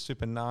everyone was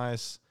super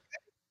nice.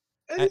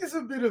 It is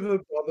a bit of a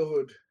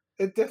brotherhood.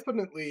 It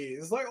definitely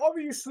is. Like,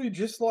 obviously,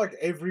 just like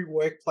every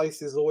workplace,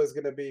 there's always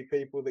going to be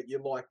people that you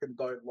like and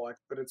don't like.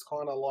 But it's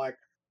kind of like,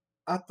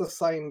 at the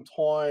same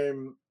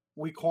time,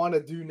 we kind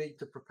of do need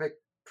to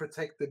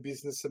protect the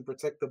business and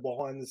protect the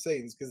behind the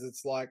scenes, because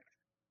it's like,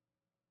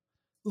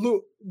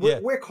 look,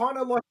 we're kind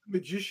of like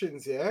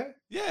magicians, yeah.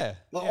 Yeah.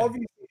 Like, yeah.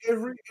 obviously,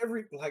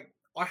 every like,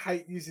 I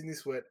hate using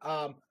this word.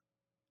 I'm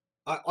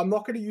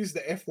not going to use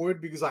the F word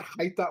because I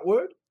hate that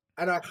word.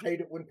 And I hate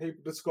it when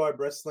people describe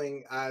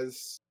wrestling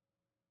as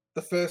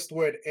the first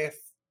word F,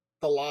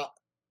 the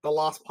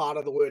last part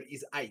of the word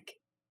is ache.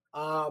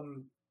 I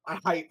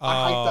hate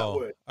that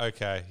word.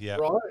 Okay, yeah.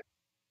 Right?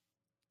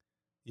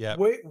 Yeah.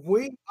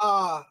 We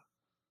are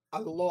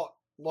a lot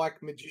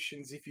like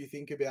magicians if you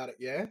think about it,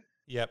 yeah?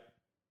 Yep.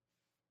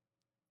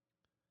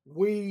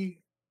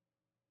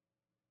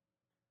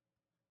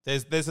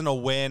 There's an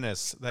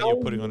awareness that you're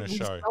putting on a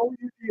show. Sell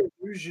you the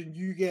illusion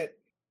you get.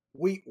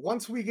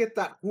 Once we get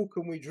that hook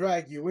and we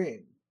drag you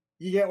in,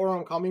 you get where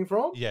I'm coming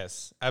from?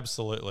 Yes,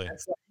 absolutely.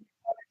 It's like,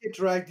 you get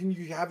dragged in,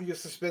 you have your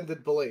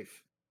suspended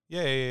belief.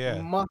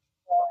 Yeah. Much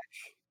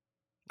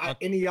like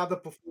any other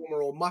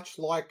performer, or much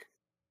like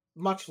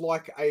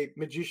a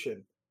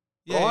magician.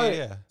 Right?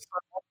 Yeah.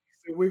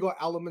 So we got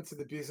elements of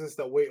the business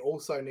that we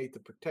also need to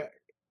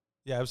protect.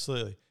 Yeah,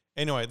 absolutely.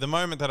 Anyway, the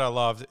moment that I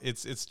loved,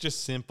 it's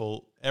just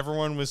simple.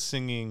 Everyone was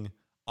singing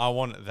 "I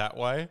Want It That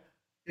Way."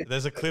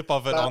 There's a clip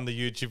of it on the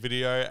YouTube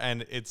video,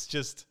 and it's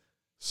just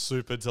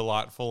super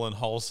delightful and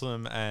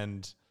wholesome,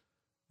 and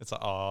it's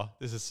like, oh,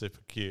 this is super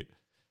cute.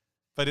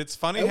 But it's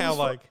funny how,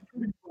 like,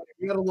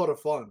 we had a lot of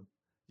fun.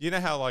 You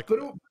know how, like,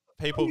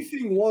 people. The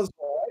thing was,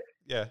 right?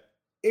 Yeah.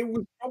 It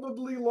was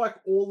probably like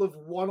all of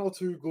one or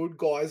two good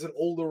guys, and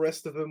all the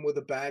rest of them were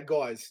the bad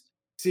guys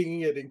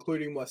singing it,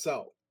 including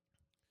myself.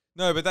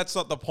 No, but that's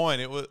not the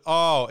point. It was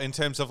in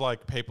terms of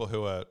like people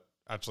who are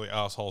actually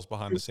assholes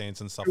behind the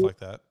scenes and stuff like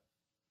that.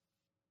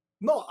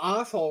 Not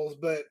assholes,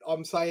 but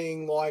I'm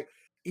saying, like,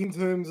 in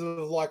terms of,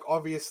 like,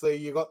 obviously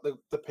you got the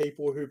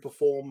people who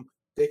perform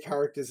their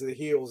characters are the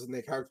heels and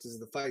their characters are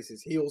the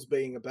faces. Heels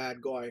being a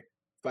bad guy,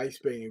 face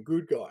being a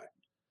good guy.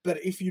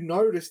 But if you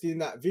noticed in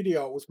that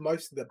video, it was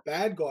most of the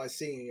bad guys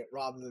singing it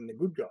rather than the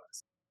good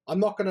guys. I'm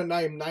not going to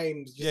name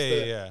names just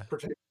to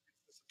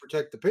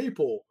protect the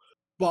people.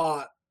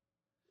 But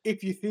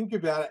if you think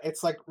about it,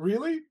 it's like,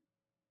 really?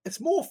 It's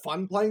more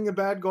fun playing a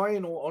bad guy,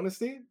 in all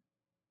honesty.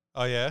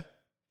 Oh yeah,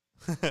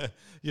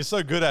 you're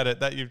so good at it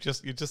that you're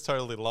just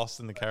totally lost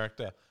in the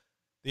character.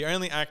 The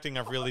only acting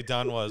I've really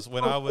done was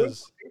when I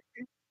was.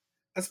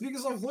 That's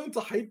because I've learned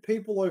to hate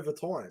people over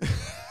time.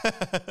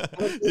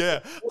 Yeah,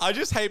 I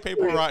just hate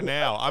people right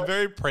now. I'm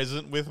very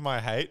present with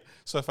my hate.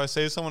 So if I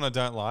see someone I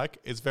don't like,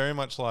 it's very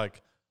much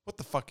like, what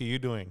the fuck are you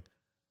doing?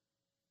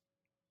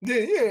 Yeah,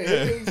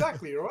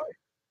 exactly, right?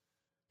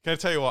 Can I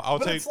tell you what? I'll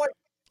tell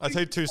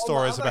you two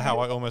stories about how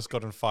I almost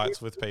got in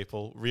fights with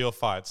people. Real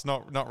fights,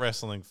 not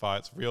wrestling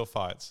fights, real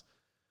fights.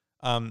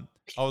 I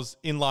was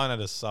in line at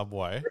a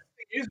Subway.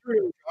 Wrestling is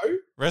real, Joe.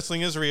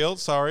 Wrestling is real.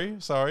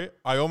 Sorry.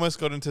 I almost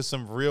got into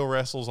some real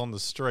wrestles on the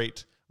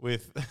street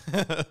with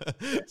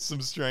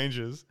some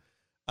strangers.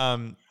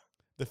 The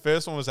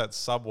first one was at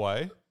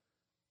Subway,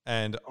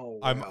 and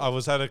I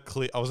was at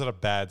a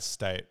bad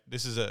state.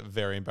 This is a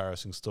very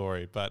embarrassing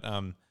story, but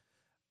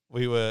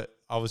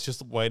I was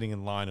just waiting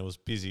in line. It was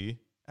busy,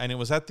 and it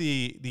was at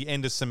the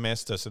end of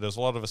semester, so there was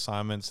a lot of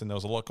assignments and there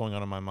was a lot going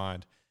on in my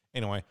mind.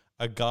 Anyway,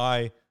 a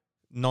guy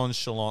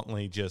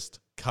nonchalantly just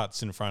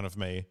cuts in front of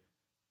me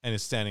and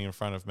is standing in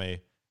front of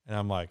me, and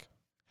I'm like,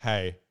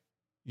 "Hey,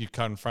 you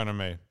cut in front of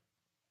me."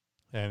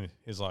 And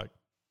he's like,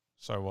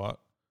 "So what?"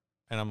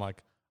 And I'm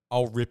like,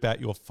 "I'll rip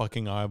out your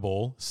fucking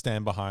eyeball.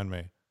 Stand behind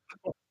me."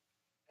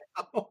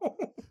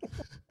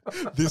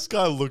 This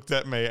guy looked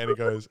at me and he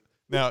goes,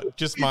 now,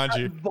 just mind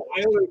you,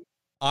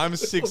 I'm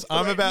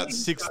about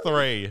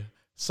 6'3".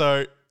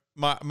 So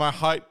my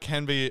height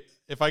can be,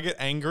 if I get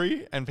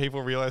angry and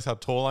people realize how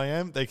tall I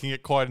am, they can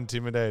get quite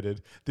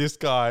intimidated. This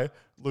guy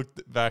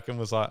looked back and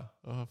was like,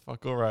 "Oh,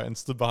 fuck, all right," and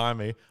stood behind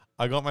me.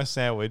 I got my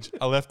sandwich.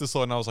 I left the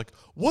store and I was like,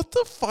 what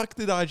the fuck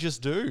did I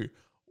just do?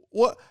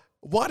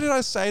 Why did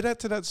I say that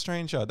to that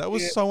stranger? That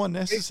was so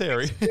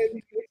unnecessary.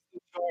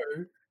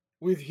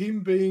 With him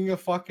being a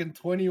fucking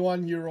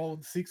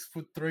 21-year-old,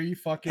 6'3"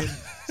 fucking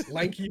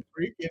lanky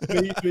prick,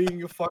 and me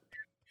being a fucking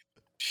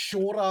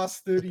short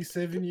ass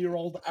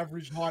 37-year-old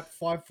average height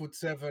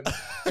 5'7",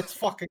 it's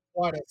fucking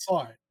quite a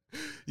sight.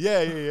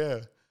 Yeah.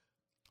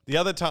 The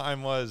other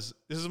time this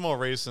is more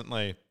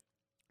recently.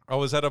 I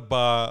was at a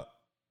bar.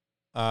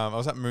 I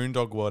was at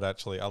Moondog World,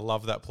 actually. I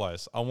love that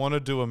place. I want to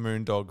do a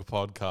Moondog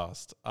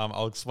podcast.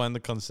 I'll explain the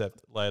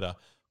concept later.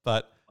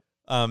 But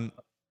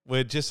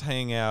we're just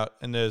hanging out,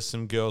 and there's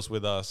some girls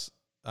with us,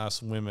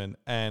 some women,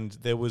 and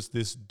there was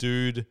this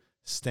dude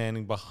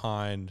standing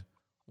behind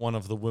one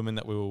of the women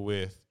that we were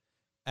with,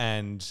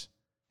 and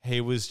he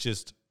was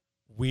just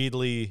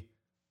weirdly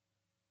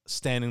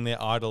standing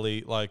there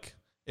idly. Like,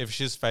 if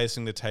she's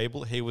facing the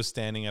table, he was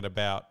standing at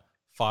about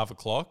 5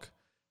 o'clock,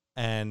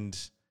 and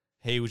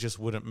he just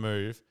wouldn't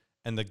move.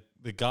 And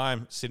the guy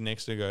sitting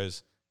next to her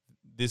goes,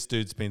 "This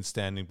dude's been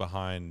standing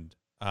behind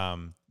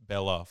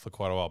Bella for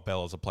quite a while."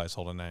 Bella's a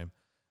placeholder name.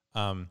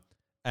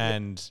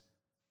 And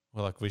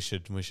we're like, we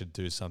should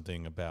do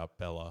something about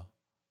Bella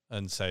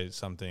and say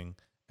something.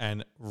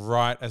 And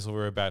right as we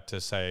were about to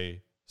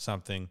say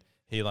something,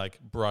 he like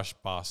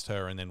brushed past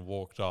her and then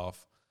walked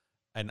off.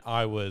 And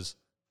I was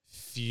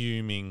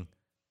fuming,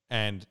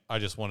 and I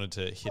just wanted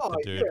to hit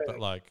the dude, but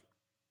like,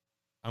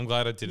 I'm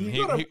glad I didn't.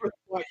 You gotta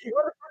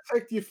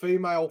protect your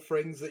female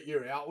friends that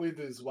you're out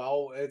with as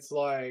well. It's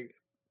like,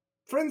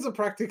 friends are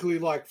practically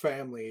like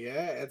family,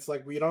 yeah? It's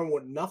like, we don't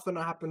want nothing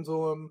to happen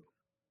to them.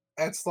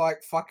 It's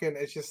like fucking,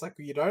 it's just like,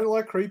 you don't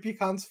like creepy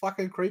cunts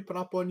fucking creeping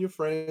up on your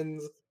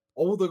friends.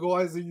 All the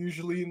guys are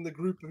usually in the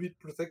group a bit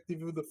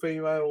protective of the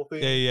female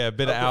thing. Yeah, a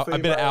bit of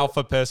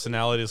alpha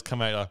personalities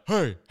come out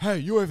like, hey,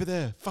 you over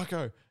there,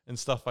 fucko, and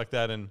stuff like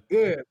that. And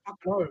yeah, fuck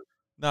no.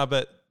 No,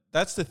 but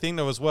that's the thing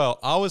though as well.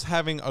 I was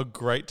having a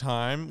great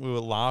time. We were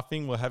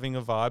laughing. We're having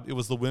a vibe. It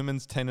was the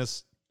women's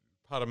tennis,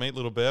 pardon me,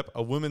 little burp,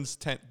 the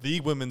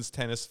women's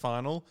tennis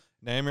final.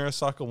 Naomi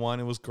Osaka won.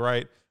 It was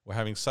great. We're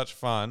having such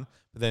fun.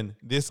 But then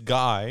this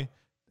guy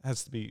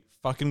has to be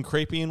fucking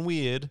creepy and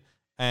weird,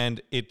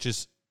 and it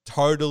just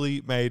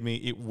totally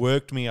it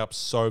worked me up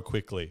so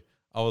quickly.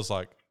 I was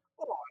like,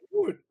 oh, it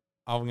would.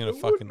 I'm going to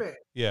fucking, would,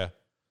 yeah.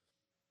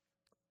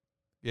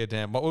 Yeah,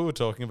 damn. What we were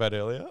talking about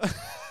earlier.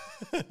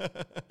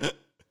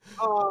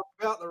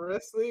 About the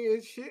wrestling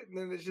and shit, and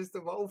then it's just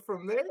evolved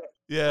from there.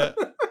 Yeah.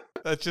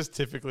 That's just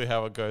typically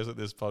how it goes at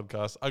this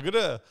podcast. I got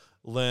to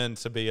learn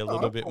to be a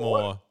little bit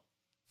more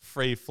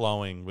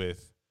free-flowing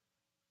with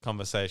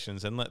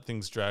conversations and let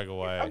things drag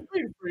away. I've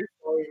been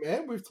free-flowing,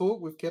 man.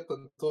 We've kept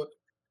them talking.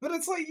 But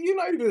it's like, you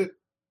know, that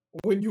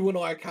when you and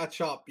I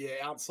catch up,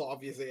 outside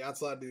of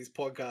this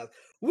podcast,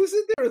 we'll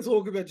sit there and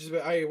talk about just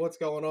about, hey, what's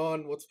going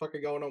on? What's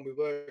fucking going on with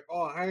work?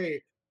 Oh,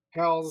 hey,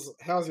 how's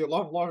your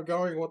love life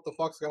going? What the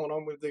fuck's going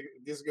on with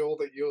this girl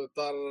that you're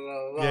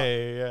da-da-da-da-da?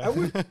 Yeah.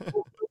 And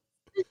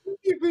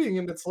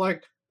and it's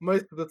like,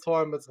 most of the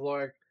time, it's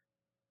like,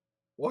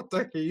 what the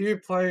heck are you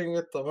playing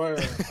at the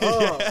moment?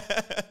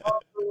 I'm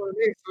doing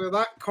this with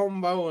that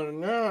combo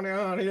and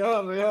yada,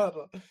 yada,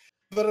 yada.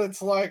 But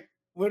it's like,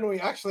 when we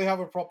actually have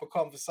a proper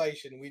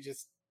conversation,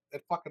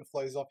 it fucking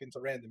flows off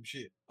into random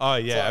shit. Oh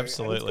yeah, So, and it's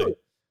absolutely. good.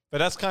 But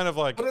that's kind of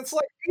like But it's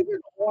like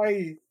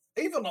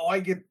even I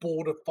get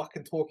bored of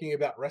fucking talking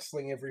about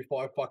wrestling every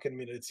 5 fucking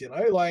minutes,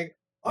 Like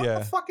I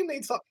yeah. fucking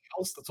need something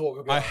else to talk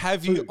about. I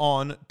have you too.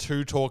 on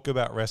to talk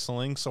about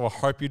wrestling, so I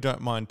hope you don't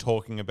mind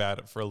talking about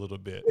it for a little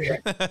bit. Yeah.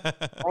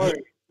 Bro,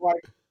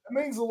 like it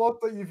means a lot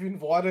that you've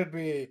invited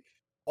me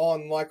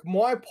on like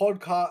my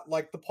podcast,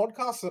 like the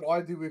podcast that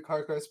I do with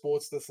Coco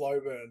Sports, the Slow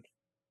Burn.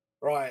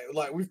 Right,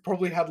 like we've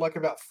probably had like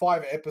about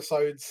 5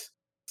 episodes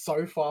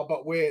so far,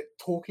 but we're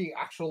talking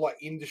actual like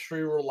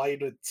industry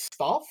related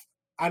stuff,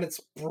 and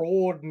it's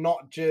broad,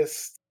 not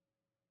just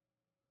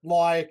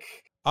like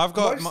I've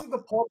got most of the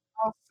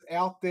podcasts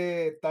out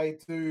there. They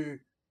do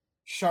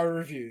show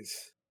reviews,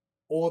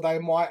 or they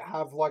might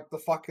have like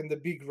the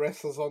big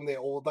wrestlers on there,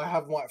 or they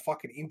have like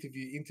fucking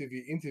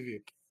interview.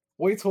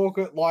 We talk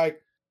it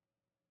like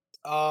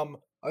I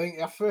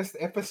think our first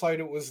episode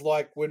it was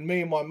like when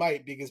me and my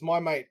mate, because my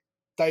mate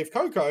Dave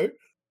Coco,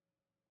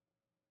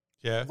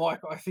 yeah. like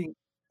I think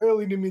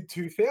early to mid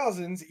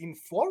 2000s in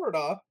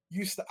Florida,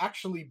 used to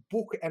actually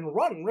book and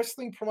run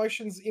wrestling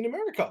promotions in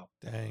America,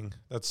 Dang,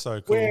 that's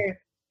so cool. where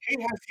he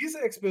has his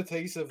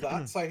expertise of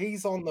that. So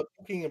he's on the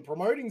booking and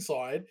promoting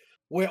side,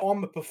 where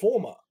I'm a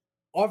performer.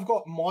 I've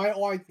got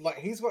like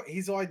he's got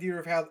his idea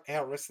of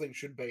how wrestling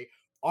should be.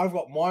 I've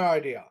got my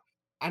idea.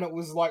 And it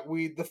was like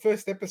the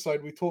first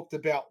episode we talked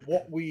about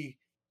what we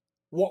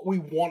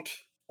want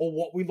or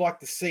what we like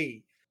to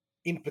see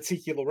in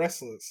particular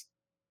wrestlers.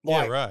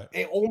 Like, yeah, right.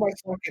 It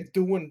almost like a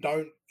do and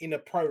don't in a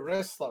pro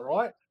wrestler,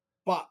 right?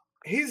 But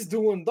his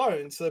do and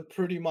don'ts are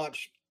pretty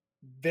much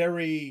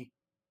very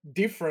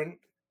different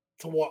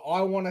to what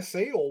I want to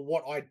see or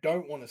what I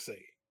don't want to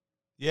see.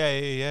 Yeah.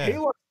 He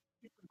likes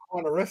different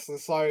kind of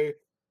wrestlers, so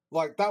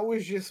like that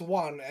was just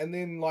one, and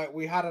then like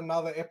we had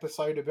another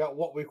episode about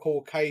what we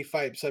call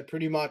kayfabe, so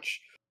pretty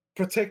much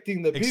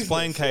protecting the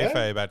Explain business. Yeah?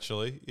 kayfabe,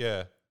 actually.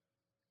 Yeah.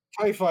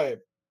 Kayfabe.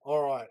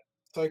 All right.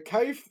 So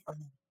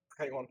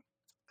hang on.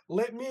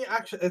 Let me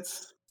actually.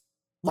 It's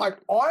like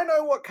I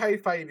know what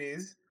kayfabe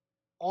is.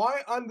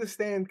 I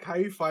understand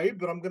kayfabe,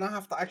 but I'm gonna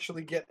have to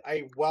actually get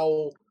a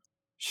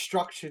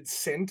well-structured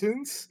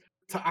sentence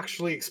to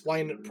actually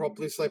explain it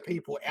properly, so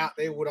people out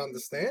there would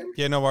understand.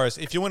 Yeah, no worries.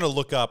 If you want to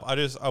look up,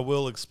 I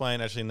will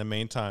explain actually in the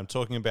meantime,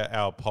 talking about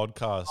our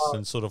podcasts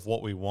and sort of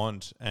what we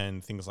want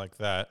and things like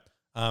that.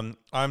 I'm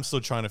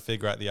still trying to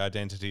figure out the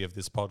identity of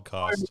this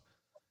podcast.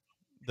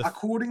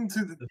 According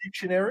to the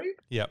dictionary,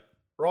 yep.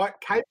 Right,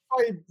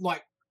 kayfabe,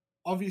 like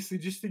obviously,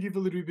 just to give a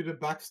little bit of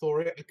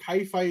backstory, a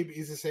kayfabe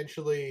is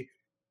essentially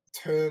a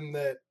term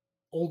that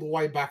all the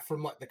way back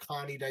from like the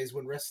carny days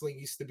when wrestling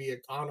used to be a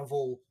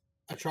carnival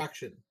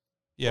attraction.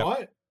 Yeah.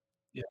 Right.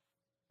 Yeah.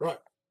 Right.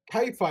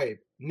 Kayfabe,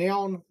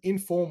 noun,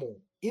 informal.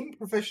 In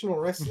professional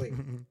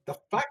wrestling, the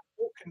fact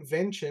or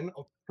convention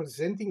of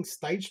presenting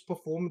staged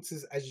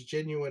performances as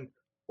genuine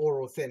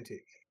or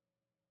authentic.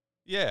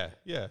 Yeah.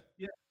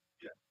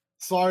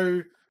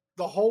 So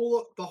the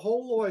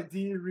whole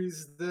idea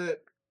is that,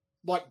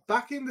 like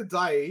back in the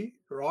day,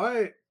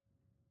 right?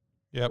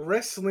 Yep.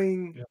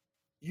 Wrestling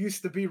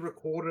used to be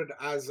recorded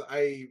as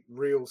a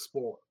real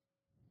sport.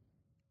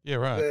 Yeah,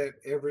 right. That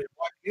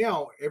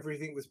now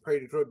everything was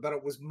predetermined, but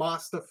it was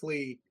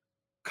masterfully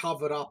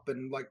covered up,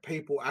 and like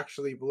people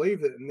actually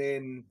believed it. And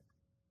then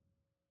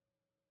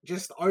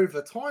just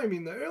over time,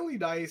 in the early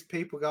days,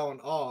 people going,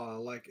 "Oh,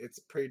 like it's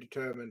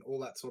predetermined," all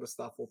that sort of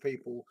stuff, or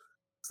people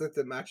slip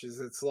the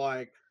matches. It's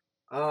like,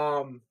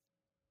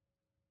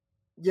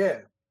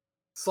 yeah.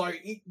 So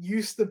it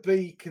used to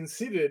be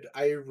considered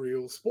a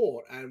real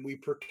sport, and we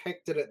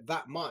protected it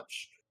that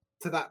much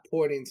to that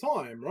point in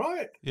time,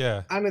 right?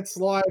 Yeah. And it's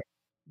like,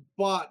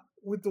 but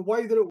with the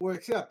way that it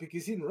works out,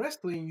 because in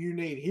wrestling, you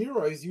need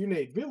heroes, you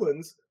need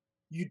villains.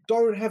 You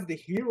don't have the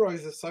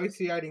heroes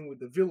associating with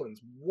the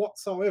villains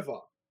whatsoever,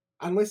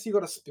 unless you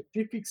got a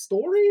specific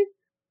story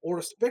or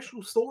a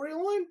special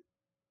storyline.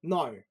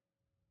 No,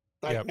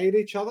 they hate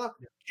each other.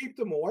 Keep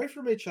them away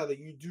from each other.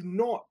 You do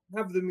not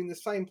have them in the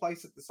same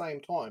place at the same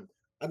time,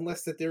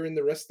 unless that they're in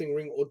the wrestling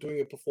ring or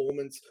doing a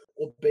performance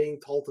or being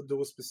told to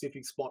do a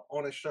specific spot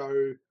on a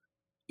show,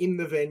 in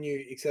the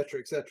venue, etc.,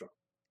 etc.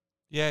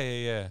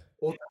 Yeah.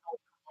 Or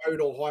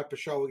promote or hype a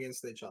show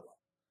against each other.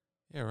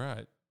 Yeah,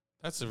 right.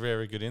 That's a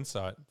very good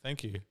insight.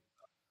 Thank you.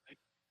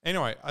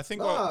 Anyway, I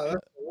think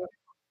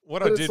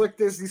what I did. It's like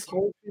there's this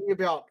whole thing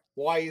about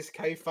why is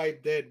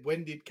kayfabe dead?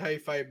 When did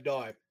kayfabe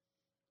die?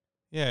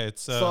 Yeah,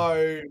 it's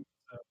so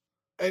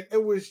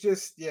it was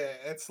just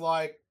it's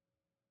like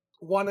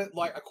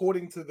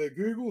according to the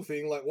Google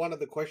thing, like one of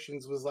the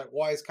questions was like,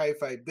 why is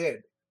kayfabe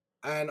dead?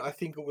 And I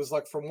think it was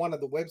like from one of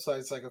the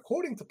websites, like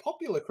according to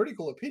popular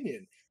critical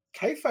opinion,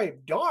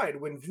 kayfabe died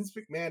when Vince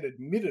McMahon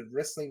admitted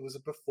wrestling was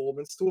a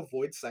performance to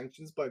avoid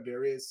sanctions by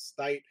various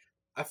state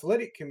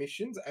athletic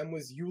commissions, and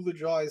was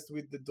eulogized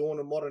with the dawn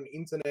of modern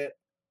internet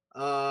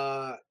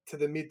to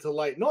the mid to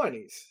late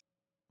 90s.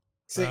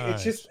 See,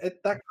 it's just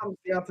that comes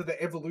down to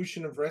the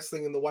evolution of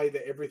wrestling and the way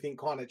that everything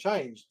kind of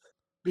changed.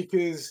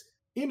 Because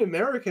in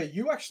America,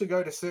 you actually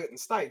go to certain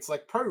states,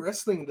 like pro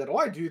wrestling that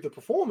I do, the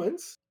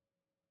performance.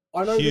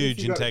 I know that if Huge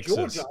you in go to Texas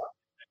Georgia,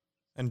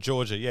 and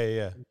Georgia.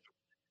 Yeah.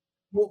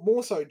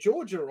 more so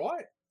Georgia,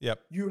 right?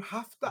 Yep. You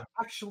have to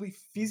actually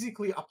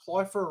physically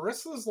apply for a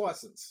wrestler's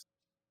license.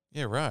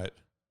 Yeah, right.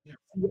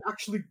 You're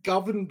actually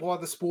governed by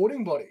the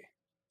sporting body.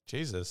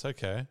 Jesus,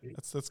 okay.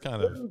 That's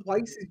kind of... Certain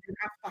places you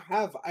have to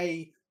have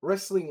a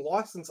wrestling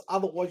license,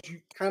 otherwise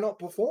you cannot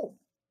perform.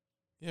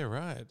 Yeah,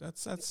 right.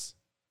 That's...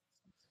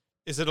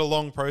 Is it a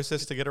long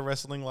process to get a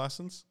wrestling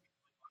license?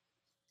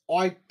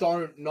 I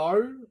don't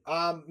know.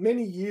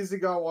 Many years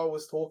ago, I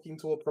was talking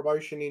to a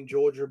promotion in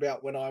Georgia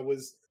about when I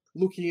was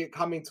looking at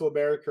coming to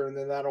America, and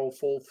then that all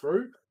fell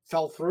through.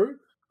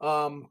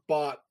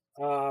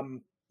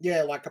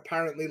 Yeah, like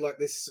apparently, like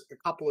there's a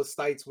couple of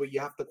states where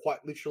you have to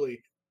quite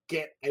literally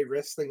get a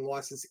wrestling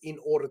license in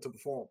order to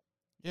perform.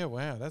 Yeah,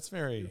 wow. That's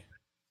very...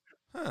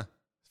 Huh.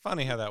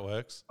 Funny how that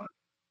works.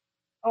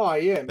 Oh,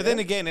 yeah, But then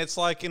again, it's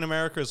like in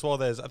America as well,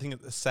 there's, I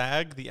think, the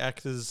SAG, the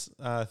actors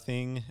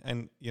thing,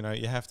 and, you know,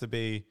 you have to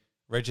be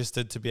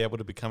registered to be able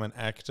to become an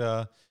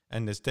actor,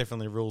 and there's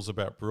definitely rules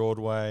about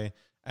Broadway,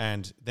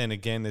 and then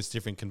again, there's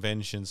different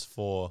conventions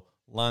for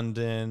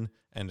London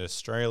and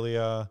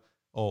Australia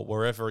or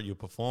wherever you're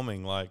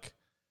performing. Like,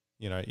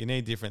 you know, you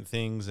need different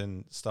things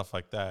and stuff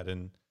like that,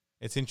 and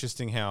it's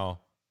interesting how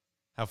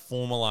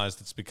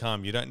formalized it's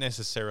become. You don't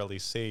necessarily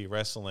see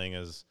wrestling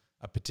as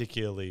a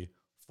particularly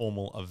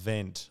formal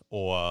event,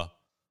 or,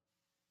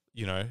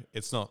 you know,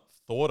 it's not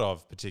thought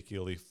of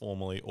particularly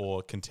formally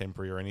or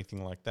contemporary or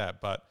anything like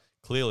that. But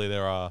clearly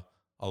there are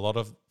a lot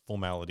of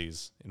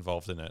formalities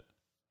involved in it.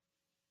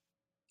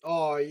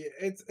 Oh, yeah,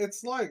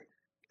 it's like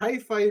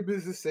kayfabe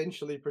is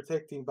essentially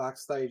protecting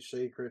backstage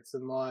secrets,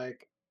 and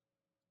like,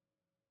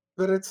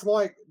 but it's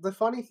like the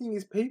funny thing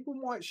is people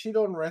might shit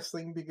on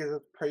wrestling because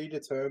it's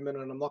predetermined,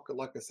 and I'm not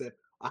like I said,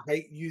 I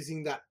hate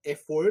using that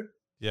F word,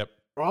 Yep.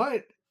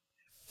 right?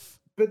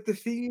 But the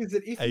thing is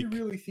that if you Ache.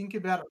 really think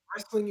about it,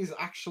 wrestling is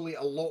actually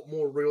a lot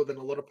more real than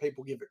a lot of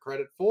people give it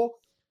credit for.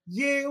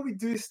 Yeah, we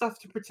do stuff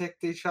to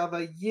protect each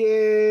other.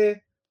 Yeah,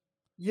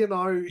 you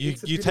know, You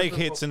it's a you bit take of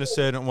a hits in a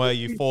certain way,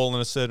 you fall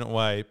in a certain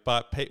way,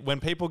 but when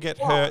people get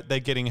hurt, they're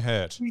getting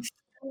hurt.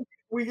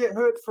 we get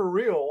hurt for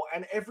real,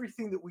 and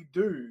everything that we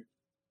do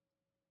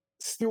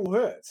still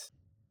hurts.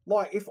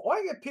 Like if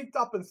I get picked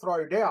up and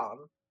thrown down,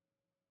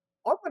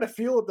 I'm going to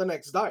feel it the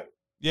next day.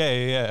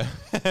 Yeah.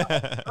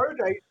 Pro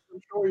days,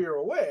 I'm sure you're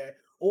aware,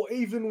 or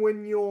even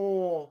when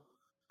you're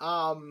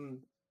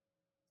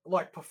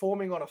like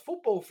performing on a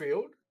football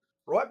field,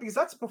 right? Because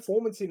that's a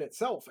performance in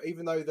itself,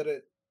 even though that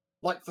it,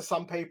 like for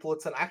some people,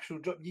 it's an actual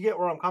job. You get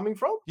where I'm coming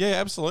from? Yeah,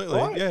 absolutely.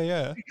 Right?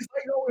 Yeah. Because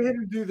they go ahead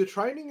and do the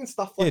training and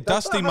stuff like Yeah, that.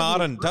 Dusty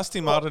Martin.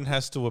 Dusty Martin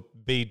has to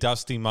be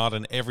Dusty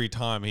Martin every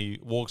time he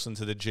walks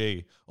into the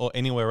G or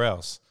anywhere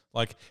else.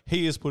 Like,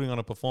 he is putting on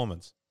a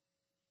performance.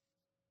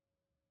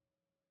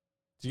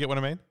 Do you get what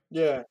I mean?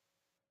 Yeah.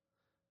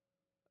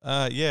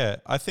 Yeah.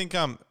 I think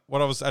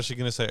what I was actually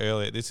going to say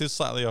earlier, this is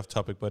slightly off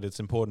topic, but it's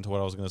important to what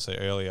I was going to say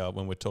earlier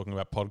when we're talking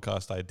about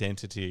podcast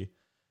identity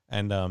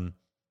and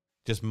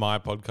just my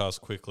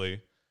podcast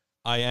quickly.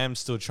 I am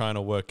still trying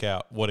to work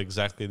out what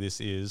exactly this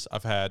is.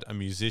 I've had a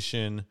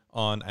musician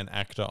on, an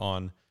actor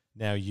on,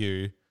 now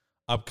you.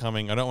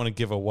 Upcoming, I don't want to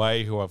give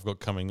away who I've got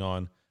coming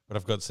on, but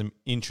I've got some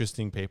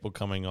interesting people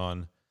coming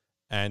on,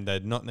 and they're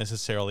not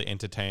necessarily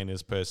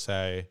entertainers per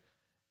se,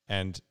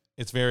 and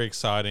it's very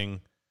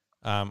exciting.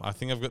 I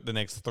think I've got the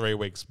next 3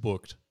 weeks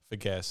booked for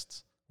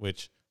guests,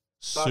 which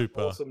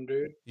super awesome,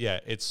 dude.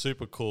 Yeah, it's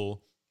super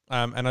cool.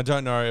 And I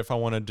don't know if I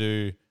want to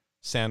do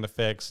sound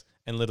effects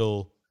and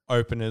little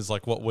openers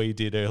like what we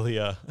did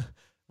earlier.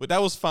 But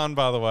that was fun,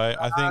 by the way.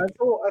 I think that's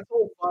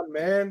all fun,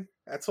 man.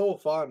 That's all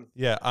fun.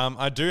 Yeah,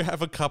 I do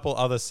have a couple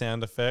other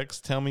sound effects.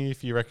 Tell me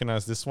if you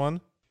recognize this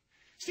one.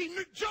 See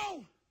Nick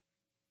Joe.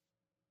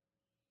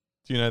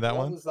 Do you know that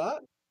one? What was that?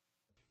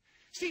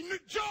 See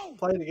Nick Joe.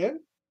 Play it again.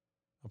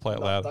 I'll play it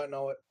No, loud. don't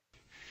know it.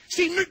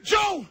 See Nick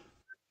Joe.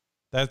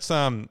 That's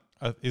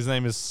his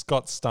name is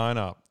Scott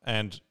Steiner,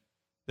 and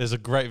there's a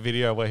great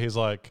video where he's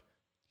like,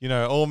 you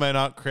know, all men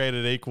aren't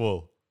created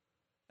equal,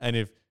 and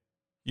if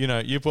you know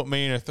you put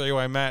me in a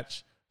 3-way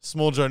match,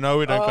 Small Joe know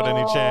we don't got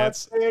any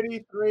chance.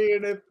 33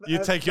 and a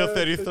You take your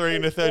 33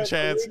 and a third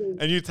chance,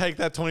 and you take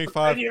that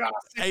 25. And you got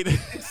 8.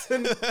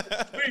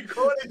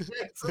 3/4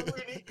 chance of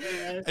winning.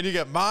 Yeah. And you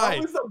get That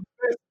mine. was the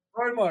best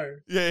promo.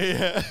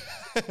 Yeah.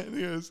 And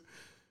he goes,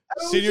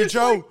 And it was Senior just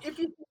Joe, like, if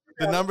you think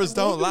the about it, numbers it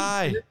don't wasn't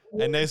lie, just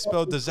and they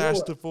spell the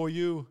disaster sport. for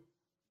you.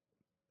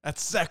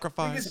 That's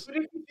sacrifice. But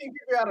if you think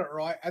about it,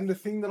 right, and the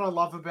thing that I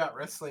love about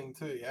wrestling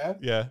too, yeah,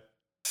 Yeah.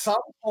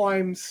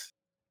 sometimes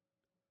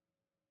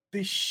the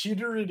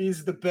shitter it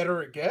is, the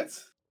better it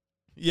gets.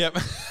 Yep.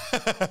 And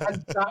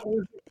that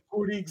was a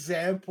good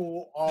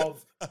example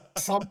of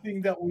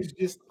something that was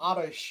just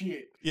utter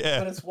shit. But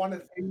Yeah. it's one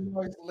of the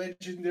most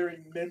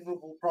legendary,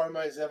 memorable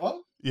promos ever.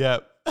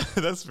 Yep.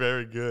 That's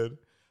very good.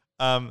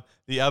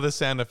 The other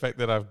sound effect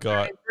that I've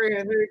got, 33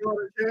 and they got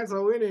a chance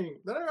of winning.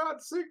 They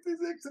got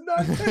 66 and no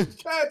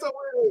chance of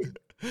winning.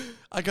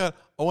 I got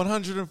a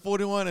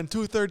 141 and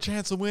 2/3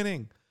 chance of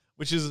winning,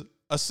 which is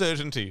a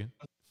certainty.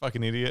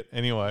 Fucking idiot.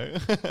 Anyway,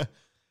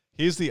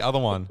 here's the other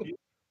one.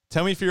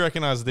 Tell me if you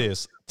recognize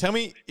this. Tell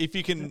me if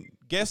you can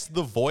guess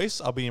the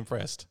voice. I'll be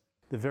impressed.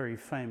 The very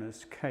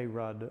famous K.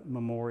 Rudd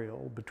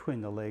Memorial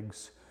Between the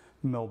Legs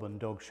Melbourne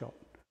Dog Shot.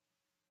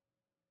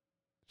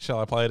 Shall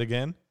I play it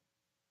again?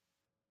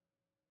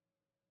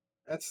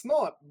 It's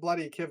not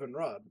bloody Kevin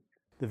Rudd.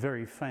 The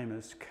very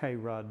famous K.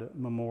 Rudd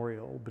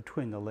Memorial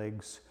Between the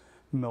Legs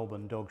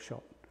Melbourne Dog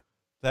Shot.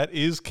 That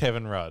is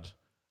Kevin Rudd,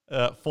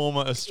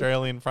 former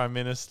Australian Prime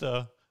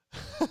Minister.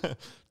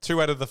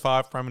 2 out of the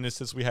 5 Prime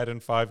Ministers we had in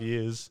 5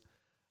 years.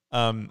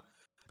 Don't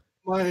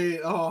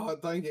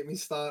get me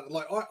started.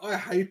 Like, I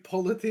hate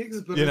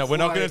politics, but You know, we're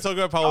not going to talk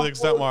about politics,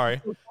 don't worry.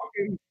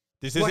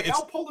 This is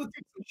our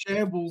politics are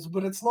shambles,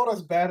 but it's not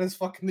as bad as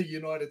fucking the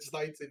United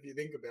States if you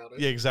think about it.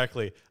 Yeah,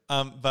 exactly.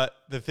 But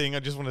the thing I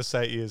just want to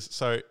say is,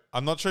 so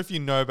I'm not sure if you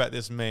know about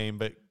this meme,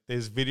 but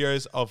there's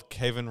videos of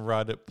Kevin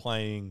Rudd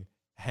playing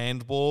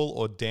handball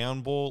or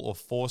downball or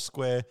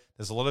foursquare.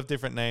 There's a lot of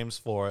different names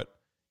for it.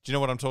 Do you know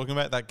what I'm talking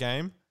about? That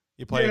game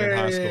you played in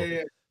high school.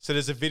 Yeah. So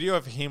there's a video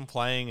of him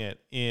playing it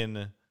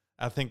in,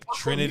 I think,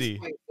 Trinity. I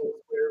used to play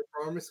Foursquare in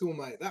primary school,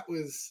 mate.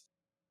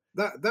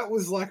 That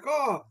was like,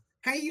 oh,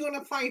 hey, you want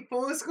to play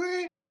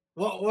Foursquare?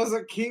 What was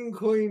it? King,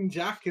 Queen,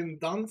 Jack, and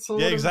Dunce?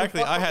 Yeah,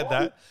 exactly. I had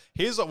that.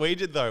 Here's what we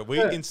did though.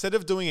 Instead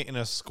of doing it in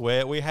a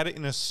square, we had it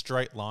in a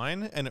straight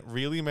line, and it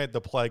really made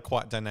the play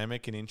quite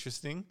dynamic and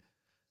interesting.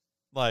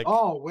 Like,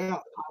 oh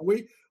wow,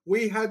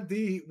 we had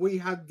the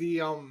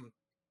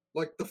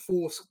like the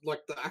force,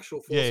 like the actual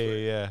Foursquare.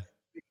 yeah.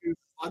 Because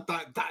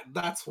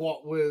that's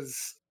what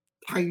was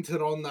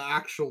painted on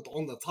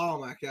the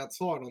tarmac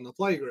outside on the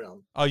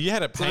playground. Oh, you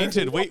had it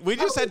painted. We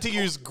just had to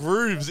use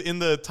grooves in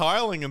the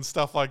tiling and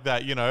stuff like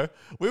that, you know.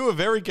 We were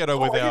very ghetto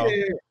with our...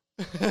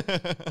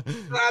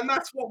 And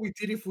that's what we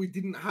did if we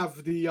didn't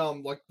have the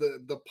like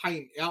the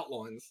paint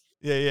outlines.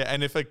 Yeah.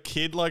 And if a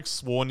kid like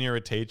swore near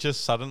a teacher,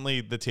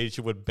 suddenly the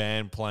teacher would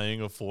ban playing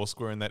a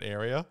Foursquare in that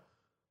area.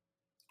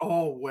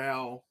 Oh,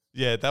 wow.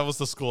 Yeah, that was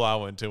the school I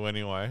went to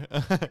anyway.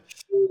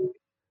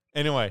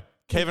 Anyway,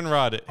 Kevin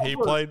Rudd, he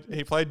played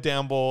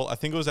downball. I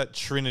think it was at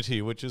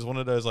Trinity, which is one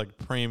of those like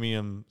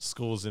premium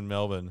schools in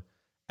Melbourne.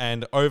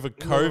 And over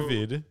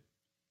COVID,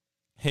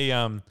 he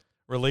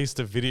released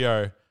a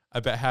video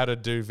about how to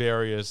do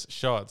various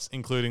shots,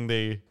 including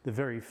the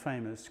very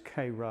famous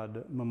K.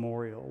 Rudd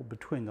Memorial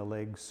Between the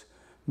Legs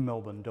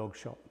Melbourne Dog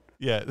Shot.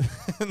 Yeah.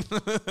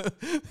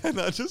 And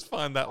I just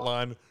find that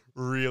line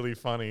really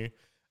funny.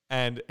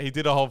 And he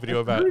did a whole video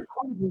about... Very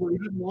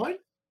convoluted line.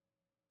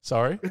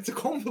 Sorry? It's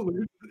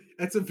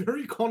a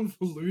very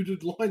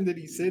convoluted line that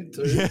he said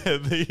too. Yeah,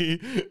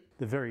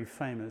 the very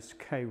famous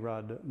K.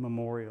 Rudd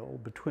Memorial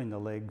Between the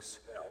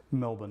Legs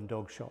Melbourne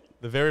Dog Shot.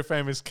 The very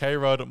famous K.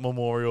 Rudd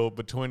Memorial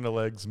Between the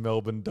Legs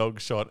Melbourne Dog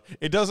Shot.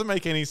 It doesn't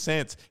make any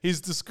sense.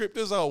 His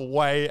descriptors are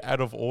way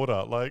out of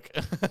order. Like,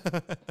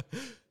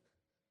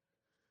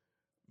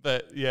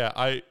 but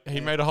yeah, he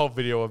made a whole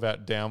video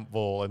about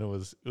downball, and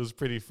it was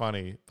pretty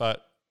funny.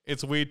 But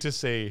it's weird to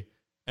see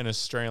an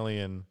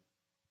Australian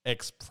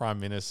ex-prime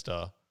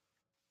minister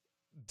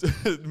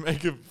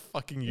make a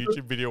fucking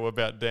YouTube video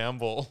about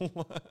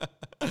downball.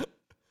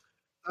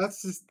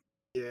 That's just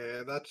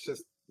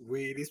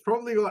weird. He's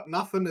probably got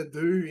nothing to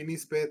do in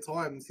his spare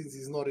time since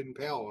he's not in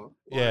power.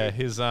 Yeah,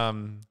 his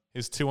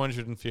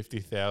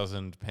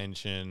 250,000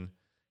 pension,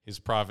 his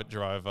private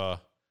driver,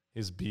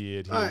 his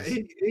beard.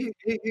 He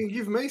can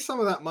give me some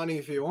of that money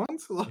if he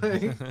wants.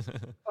 Like,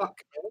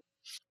 fuck.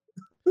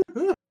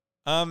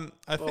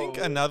 I think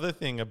another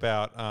thing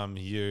about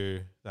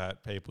you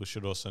that people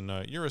should also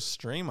know, you're a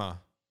streamer.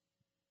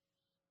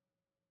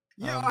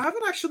 Yeah, I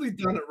haven't actually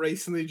done it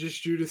recently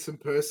just due to some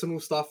personal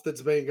stuff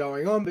that's been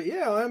going on, but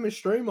yeah, I am a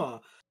streamer.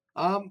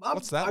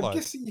 What's that I'm like?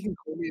 guessing you can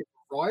call me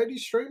a variety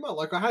streamer.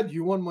 Like, I had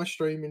you on my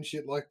stream and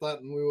shit like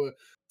that, and we were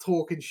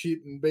talking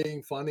shit and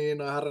being funny,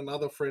 and I had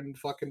another friend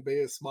fucking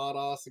be a smart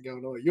ass and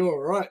going, oh, you're all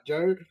right,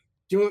 Joe.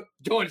 You're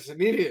just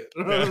an idiot.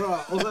 Right.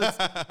 Well, it's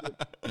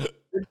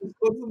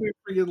constantly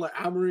freaking like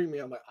hammering me.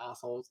 I'm like,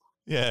 assholes.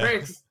 Yeah.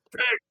 Thanks.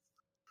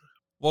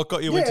 What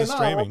got you into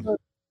streaming?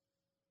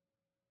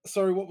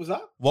 Sorry, what was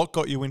that? What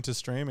got you into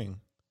streaming?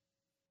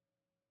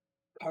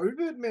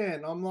 COVID,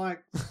 man. I'm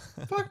like,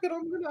 fuck it,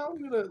 I'm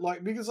gonna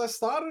like, because I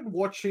started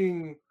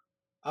watching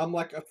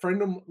like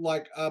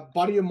a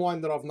buddy of mine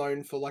that I've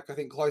known for like I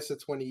think close to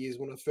 20 years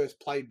when I first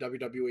played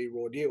WWE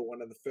Raw Deal,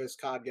 one of the first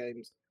card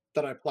games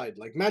that I played.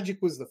 Like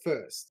Magic was the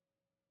first.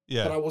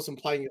 Yeah. But I wasn't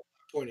playing at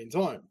that point in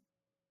time.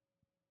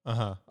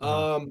 Uh-huh.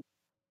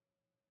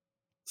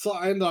 So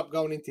I ended up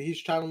going into his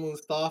channel and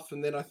stuff,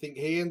 and then I think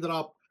he ended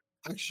up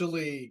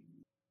actually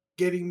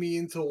getting me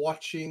into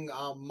watching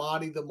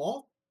Marty the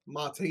Moth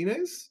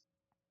Martinez,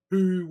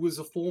 who was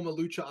a former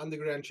Lucha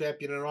Underground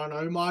champion, and I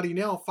know Marty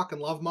now. I fucking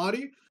love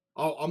Marty.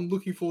 I'm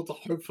looking forward to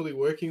hopefully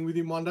working with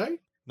him one day.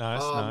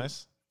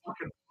 Nice.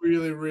 Fucking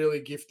really, really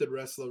gifted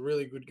wrestler,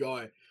 really good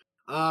guy.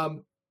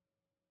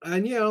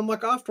 And yeah, I'm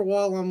like, after a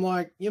while, I'm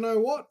like, you know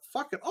what?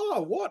 Fuck it.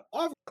 Oh, what?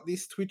 I've got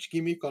this Twitch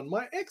gimmick on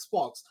my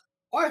Xbox.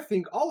 I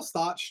think I'll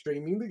start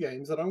streaming the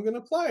games that I'm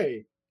gonna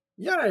play.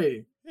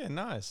 Yay! Yeah,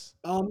 nice.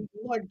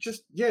 Like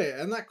just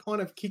yeah, and that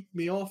kind of kicked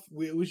me off.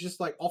 It was just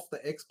like off the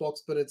Xbox,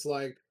 but it's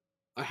like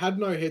I had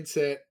no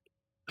headset,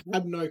 I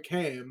had no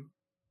cam,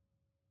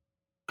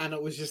 and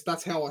it was just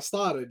that's how I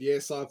started. Yeah,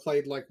 so I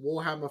played like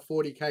Warhammer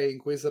 40k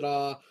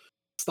Inquisitor,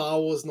 Star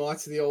Wars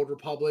Knights of the Old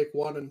Republic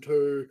 1 and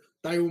 2.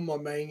 They were my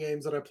main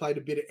games that I played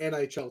a bit of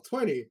NHL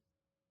 20.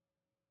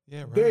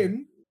 Yeah, right.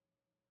 Then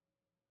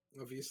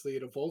obviously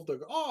it evolved. I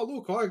go, oh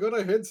look, I got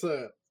a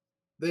headset.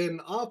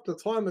 Then after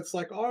time, it's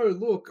like, oh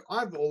look,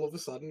 I've all of a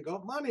sudden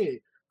got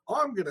money.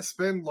 I'm gonna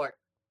spend like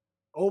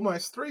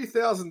almost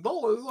 $3,000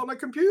 on a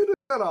computer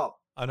setup.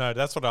 I know,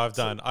 that's what I've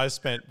So- done. I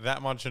spent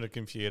that much on a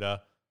computer,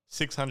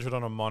 600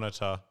 on a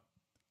monitor,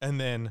 and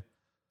then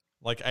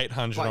like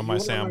 800 But on you my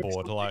wanna know soundboard.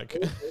 something Like,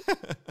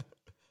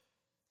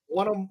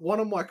 awesome? One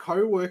of my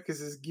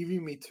co-workers is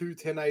giving me two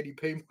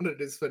 1080p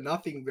monitors for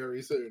nothing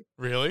very soon.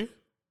 really?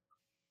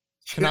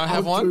 Can I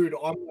have one? Dude,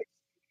 I'm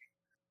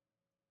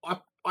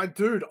like,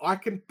 dude, I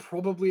can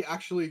probably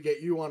actually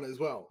get you one as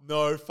well.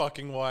 No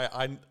fucking way.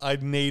 I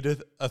need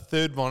a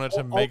third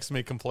monitor makes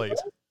me complete.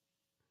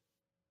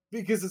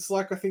 Because it's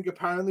like I think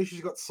apparently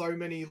she's got so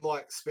many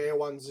like spare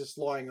ones just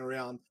lying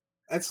around.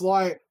 It's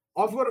like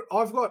I've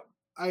got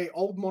a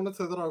old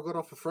monitor that I got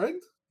off a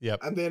friend, Yep.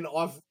 and then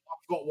I've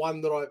got one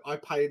that I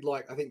paid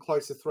like I think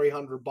close to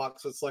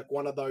 $300. It's like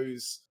one of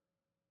those.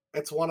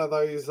 It's one of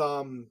those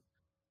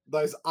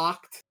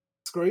arced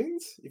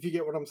screens. If you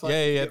get what I'm saying. Yeah,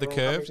 if you yeah, get the where I'm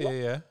coming curved. from.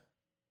 Yeah, yeah.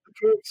 The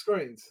curved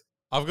screens.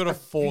 I've got a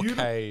Like, beautiful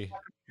 4K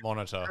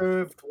monitor.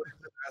 Curved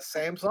with a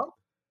Samsung.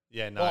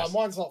 Yeah, Well, nice.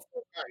 mine's not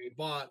 4K,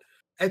 but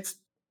it's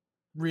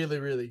really,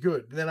 really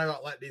good. And then I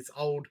got like this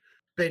old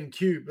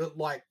BenQ, but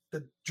like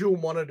the dual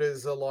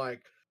monitors are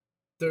like,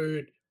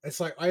 dude, it's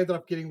like I ended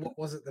up getting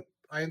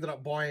I ended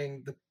up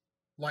buying the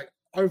like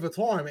over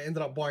time I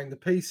ended up buying the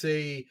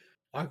PC.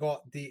 I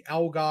got the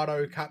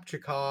Elgato capture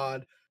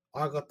card.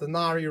 I got the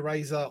Nari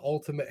Razer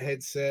Ultimate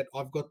headset.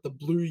 I've got the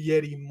Blue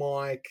Yeti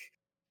mic,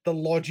 the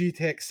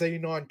Logitech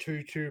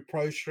C922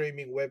 Pro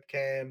streaming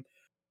webcam,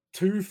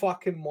 two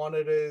fucking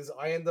monitors.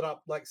 I ended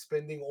up like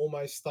spending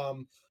almost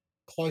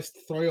close to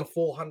 $300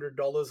 or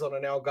 $400 on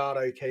an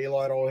Elgato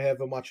keylight or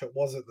however much it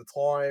was at the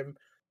time.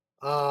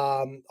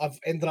 I've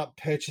ended up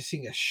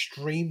purchasing a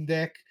Stream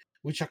Deck,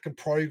 which I can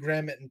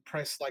program it and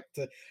press like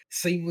to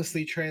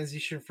seamlessly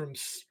transition from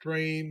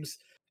streams,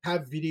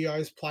 have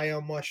videos play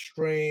on my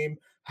stream,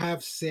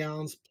 have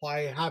sounds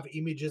play, have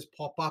images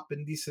pop up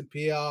and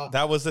disappear.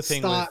 That was the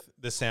thing Start-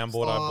 with the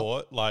soundboard I stop.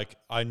 bought. Like,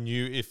 I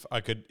knew if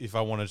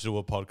I wanted to do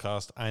a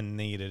podcast, I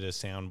needed a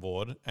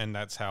soundboard, and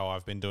that's how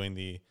I've been doing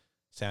the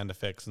sound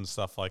effects and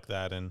stuff like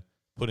that, and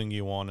putting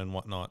you on and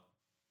whatnot.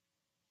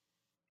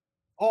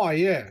 Oh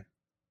yeah.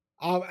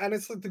 And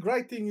it's like the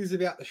great thing is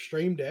about the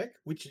Stream Deck,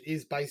 which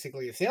is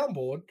basically a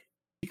soundboard,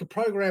 you can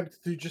program it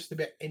to do just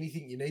about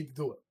anything you need to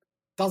do it.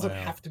 Doesn't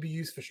Wow. have to be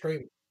used for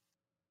streaming.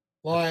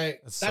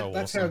 Like That's so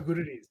that's how awesome. good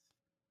it is.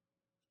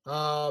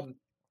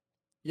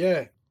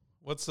 Yeah.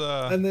 What's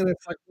And then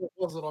it's like, what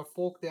was it? I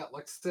forked out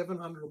like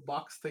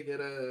 $700 to get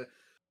a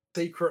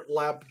Secret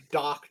Lab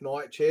Dark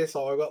Knight chair.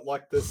 So I got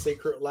like the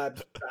Secret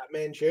Lab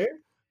Batman chair.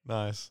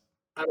 nice?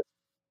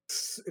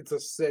 It's a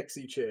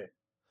sexy chair.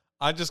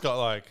 I just got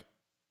like,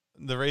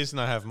 the reason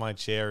I have my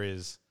chair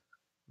is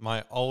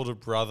my older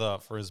brother,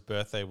 for his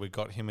birthday, we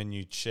got him a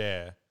new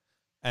chair,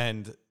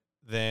 and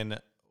then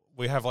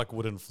we have like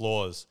wooden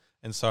floors.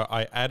 And so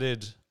I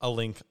added a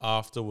link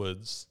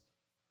afterwards.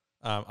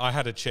 I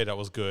had a chair that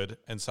was good.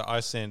 And so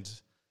I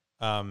sent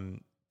Dad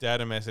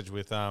a message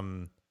with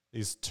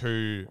these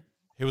two.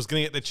 He was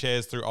going to get the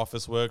chairs through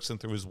Officeworks and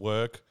through his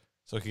work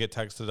so he could get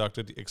tax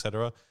deducted,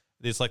 etc.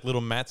 There's like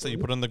little mats that you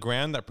put on the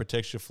ground that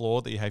protects your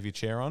floor that you have your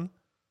chair on.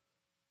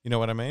 You know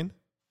what I mean?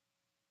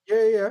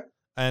 Yeah.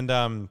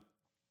 And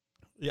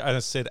yeah, I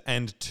said,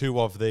 and two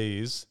of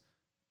these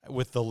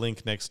with the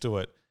link next to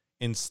it.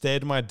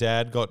 Instead, my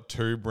dad got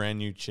two brand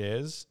new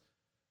chairs,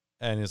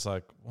 and he's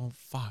like, well,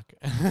 fuck.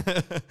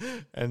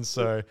 And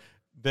so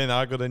then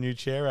I got a new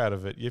chair out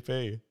of it.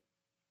 Yippee.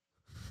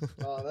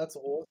 Oh, that's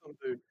awesome,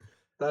 dude.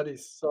 That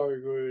is so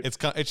good.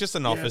 It's just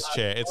an Yeah, office that's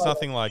chair. It's right.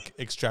 nothing like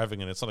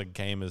extravagant. It's not a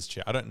gamer's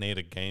chair. I don't need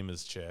a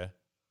gamer's chair.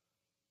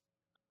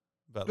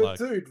 But But like,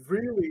 dude,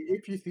 really,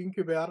 if you think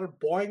about it,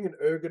 buying an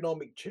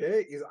ergonomic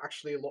chair is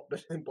actually a lot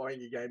better than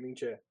buying a gaming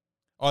chair.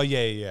 oh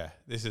yeah.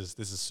 This is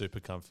super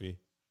comfy.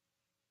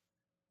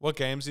 What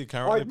games are you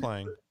currently I-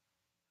 playing?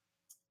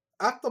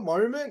 At the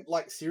moment,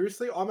 like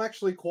seriously, I'm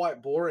actually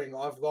quite boring.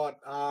 I've got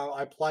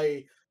I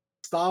play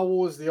Star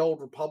Wars: The Old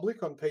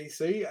Republic on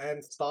PC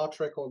and Star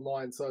Trek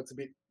Online, so it's a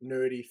bit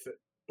nerdy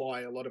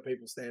by a lot of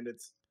people's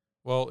standards.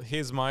 Well,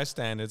 here's my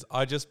standards.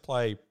 I just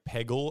play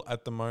Peggle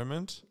at the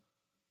moment.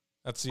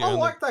 That's the I only.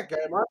 like that game.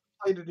 I haven't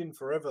played it in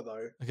forever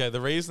though. Okay,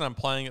 the reason I'm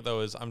playing it though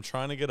is I'm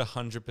trying to get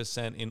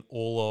 100% in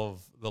all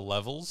of the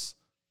levels,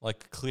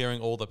 like clearing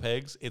all the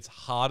pegs. It's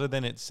harder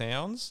than it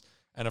sounds,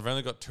 and I've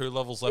only got 2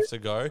 levels left to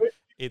go.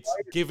 it's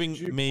giving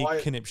Did you me buy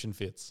it? conniption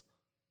fits.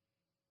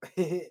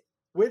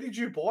 Where did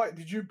you buy it?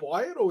 Did you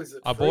buy it or is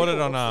it? I free, bought it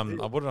or on what's the I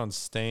deal? bought it on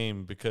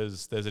Steam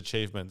because there's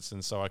achievements,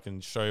 and so I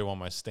can show you on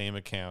my Steam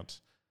account.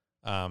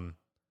 Oh,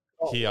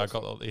 Here I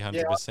awesome. got the Yeah,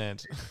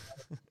 100%.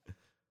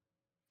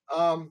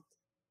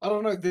 I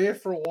don't know. There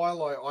for a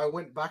while, I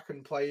went back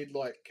and played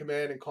like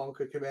Command and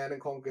Conquer, Command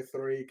and Conquer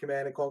 3,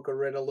 Command and Conquer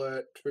Red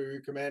Alert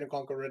 2, Command and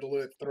Conquer Red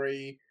Alert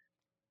 3,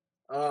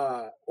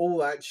 all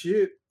that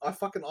shit. I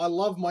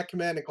love my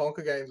Command and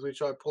Conquer games,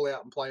 which I pull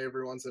out and play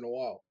every once in a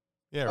while.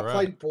 Yeah, I right.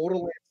 played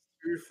Borderlands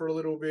 2 for a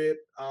little bit.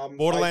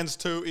 Borderlands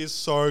 2 is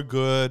so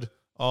good.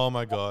 Oh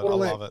my god, I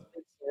love it.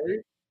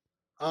 Sorry.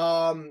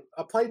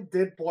 I played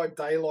Dead by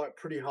Daylight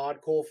pretty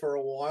hardcore for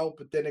a while,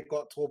 but then it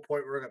got to a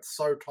point where it got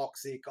so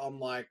toxic. I'm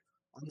like,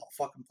 I'm not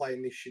fucking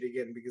playing this shit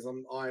again because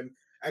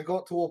I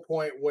got to a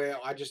point where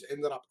I just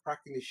ended up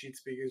cracking the shits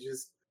because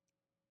just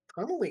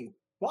tunneling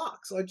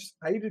fucks. I just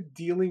hated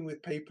dealing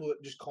with people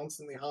that just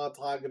constantly hard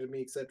targeted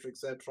me,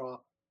 etc.,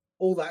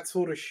 all that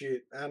sort of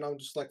shit. And I'm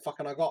just like,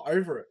 fucking, I got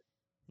over it.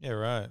 Yeah,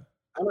 right.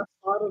 And I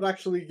started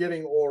actually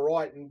getting all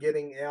right and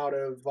getting out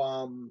of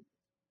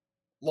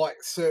like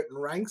certain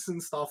ranks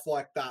and stuff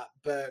like that.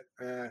 But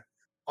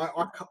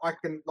I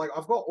can like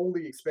I've got all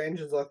the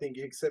expansions I think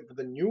except for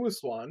the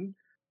newest one,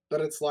 but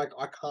it's like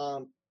I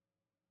can't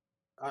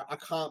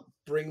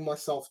bring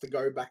myself to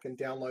go back and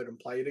download and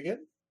play it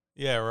again.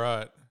 Yeah,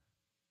 right.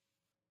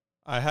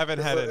 I haven't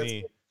had It's-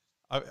 any.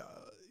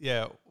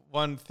 Yeah,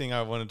 one thing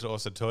I wanted to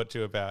also talk to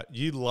you about.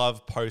 You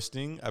love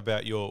posting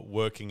about your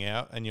working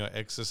out and your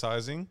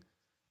exercising,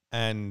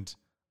 and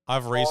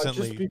I've just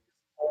recently. because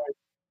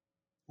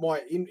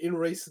in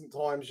recent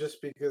times,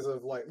 just because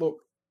of like,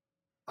 look,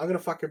 I'm gonna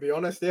fucking be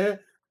honest there.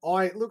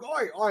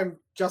 I'm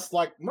just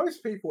like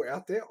most people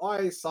out there.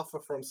 I suffer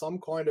from some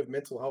kind of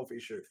mental health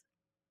issue.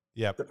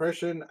 Yep.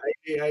 Depression,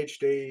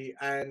 ADHD,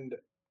 and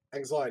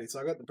anxiety. So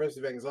I got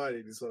depressive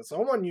anxiety disorder.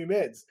 So I'm on new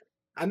meds.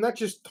 And that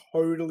just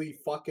totally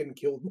fucking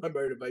killed my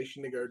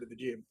motivation to go to the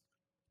gym.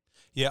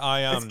 Yeah,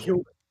 I It's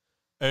killed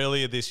it.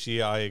 earlier this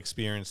year I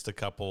experienced a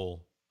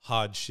couple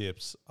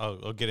hardships.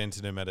 I'll get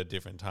into them at a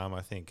different time,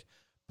 I think.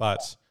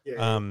 But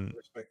Yeah,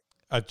 respect.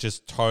 I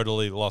just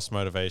totally lost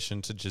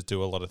motivation to just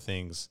do a lot of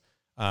things.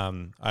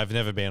 I've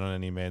never been on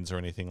any meds or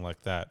anything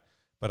like that,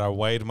 but I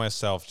weighed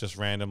myself just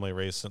randomly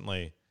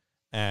recently,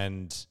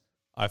 and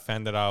I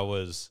found that I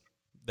was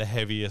the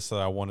heaviest that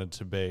I wanted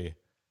to be.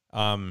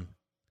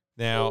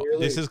 Now Oh, really?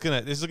 this is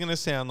gonna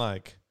sound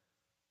like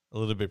a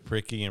little bit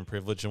pricky and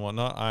privileged and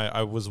whatnot.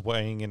 I was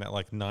weighing in at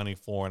like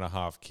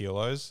 94.5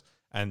 kilos,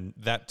 and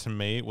that to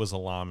me was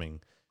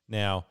alarming.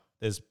 Now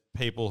there's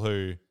people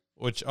who,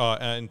 which are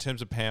in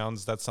terms of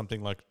pounds, that's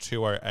something like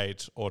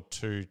 208 or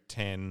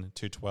 210,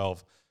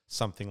 212,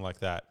 something like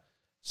that.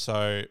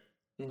 So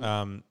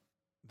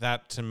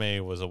that to me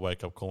was a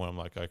wake up call. And I'm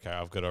like, okay,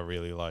 I've got to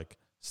really like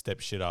step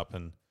shit up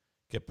and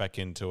get back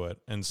into it.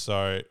 And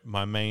so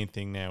my main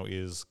thing now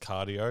is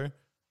cardio.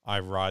 I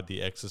ride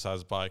the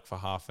exercise bike for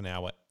half an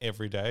hour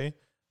every day.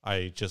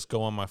 I just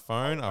go on my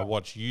phone, I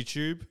watch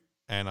YouTube,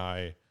 and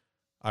I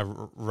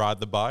ride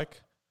the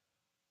bike.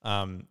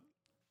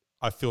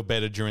 I feel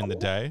better during the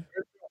day.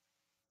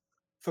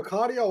 For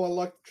cardio, I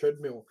like the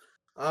treadmill.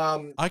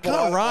 I but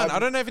can't run. I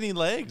don't have any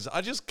legs.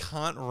 I just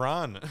can't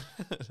run.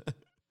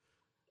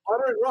 I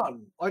don't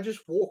run. I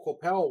just walk or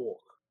power walk.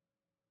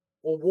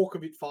 Or walk a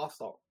bit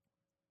faster.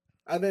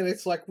 And then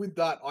it's like with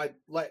that, I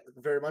like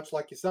very much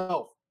like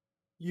yourself.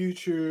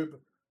 YouTube,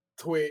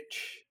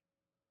 Twitch,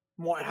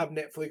 might have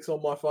Netflix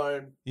on my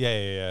phone.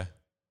 Yeah.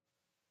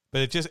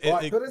 But it just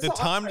Right, but it's the not-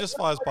 time just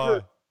flies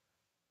by.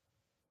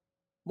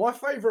 My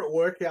favorite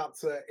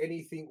workouts are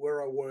anything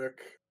where I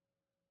work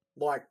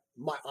like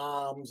my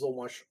arms or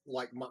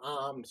my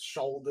arms,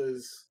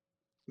 shoulders,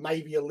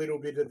 maybe a little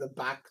bit of the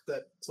back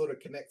that sort of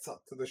connects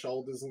up to the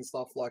shoulders and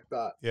stuff like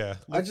that. Yeah.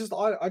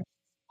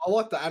 I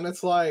like that, and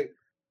it's like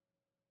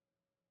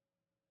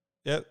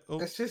Yeah. Oh,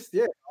 it's just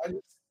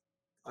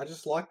I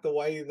just like the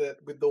way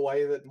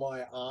that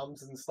my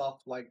arms and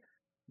stuff like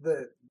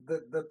the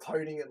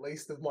toning at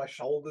least of my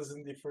shoulders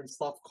and different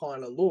stuff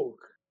kind of look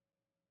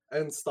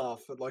and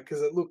stuff, and like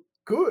because it looked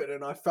good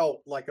and I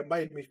felt like it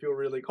made me feel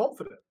really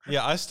confident.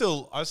 yeah. I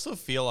still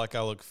feel like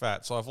I look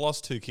fat. So I've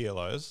lost 2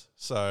 kilos.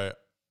 So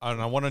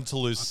and I wanted to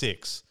lose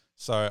 6.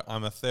 So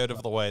I'm a third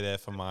of the way there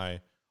for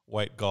my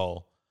weight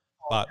goal.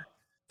 But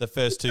the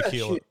first 2 that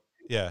kilos, shit.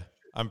 yeah,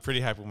 I'm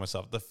pretty happy with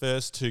myself. The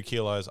first 2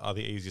 kilos are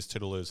the easiest 2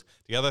 to lose.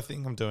 The other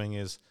thing I'm doing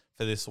is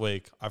for this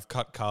week, I've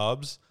cut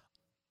carbs.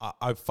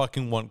 I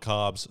fucking want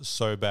carbs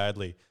so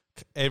badly.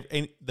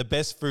 The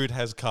best food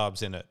has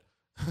carbs in it.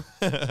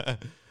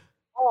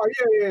 Oh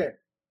yeah.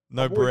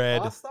 No Avoid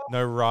bread, pasta?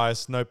 no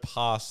rice, no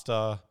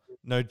pasta,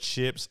 no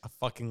chips. I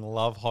fucking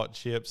love hot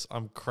chips.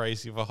 I'm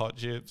crazy for hot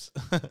chips.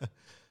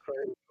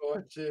 Crazy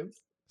hot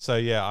chips. So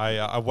yeah,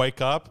 I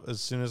wake up.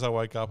 As soon as I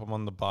wake up, I'm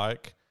on the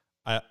bike.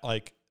 I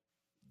like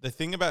the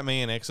thing about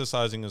me and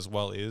exercising as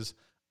well is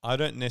I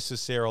don't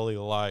necessarily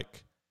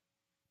like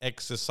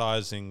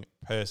exercising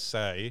per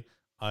se.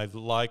 I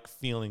like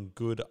feeling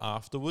good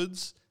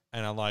afterwards,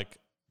 and I like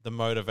the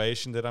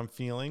motivation that I'm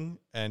feeling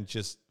and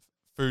just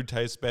food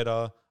tastes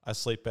better, I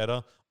sleep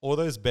better. All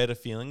those better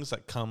feelings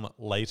that come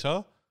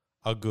later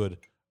are good.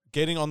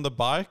 Getting on the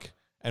bike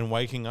and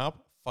waking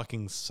up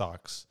fucking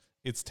sucks.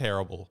 It's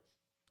terrible.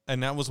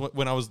 And that was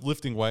when I was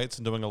lifting weights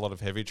and doing a lot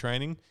of heavy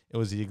training, it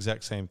was the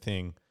exact same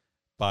thing.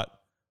 But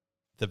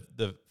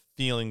the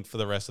feeling for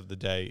the rest of the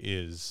day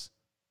is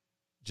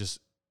just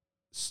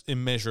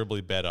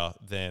immeasurably better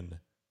than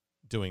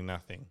doing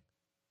nothing.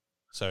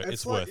 So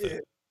it's like, worth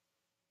it.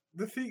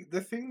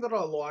 The thing that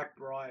I like,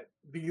 right,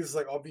 because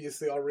like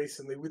obviously I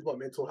recently with my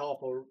mental health,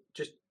 or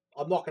just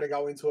I'm not going to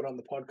go into it on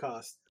the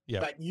podcast, Yeah.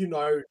 but you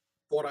know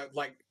what I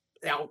like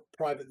our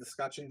private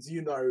discussions,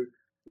 you know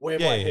where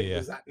Yeah, my yeah, head yeah.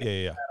 was at now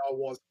Yeah. that I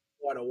was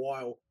quite a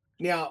while.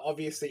 Now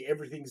obviously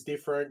everything's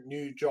different,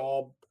 new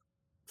job,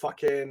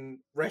 fucking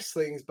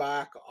wrestling's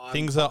back.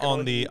 Things are fucking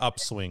on the new-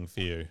 upswing for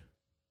you.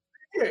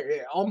 yeah.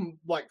 I'm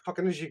like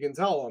fucking, as you can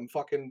tell, I'm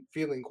fucking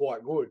feeling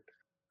quite good.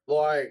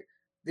 Like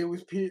there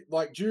was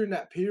like during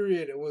that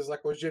period, it was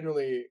like I was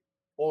generally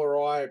all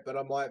right, but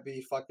I might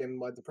be fucking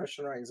my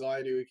depression or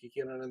anxiety would kick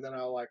in, and then I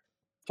was like,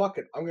 fuck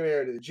it, I'm gonna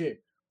go to the gym.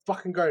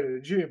 Fucking go to the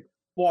gym.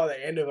 By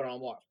the end of it, I'm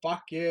like,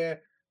 fuck yeah,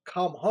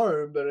 come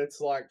home, but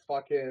it's like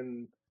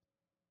fucking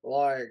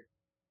like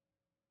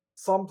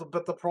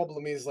but the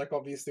problem is like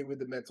obviously with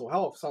the mental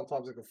health,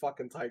 sometimes it can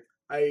fucking take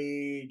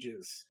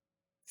ages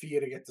for you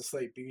to get to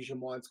sleep because your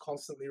mind's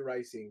constantly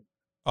racing.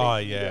 Oh,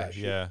 thinking yeah, about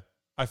shit. yeah.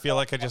 I feel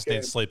like I just need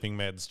fucking- sleeping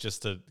meds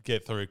just to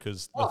get through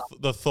because Ah.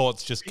 the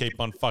thoughts just keep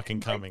on fucking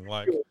Makes coming. you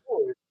Like, feel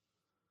good.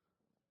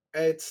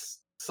 It's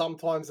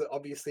sometimes it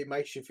obviously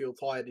makes you feel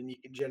tired and you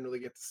can generally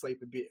get to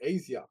sleep a bit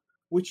easier,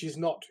 which is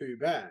not too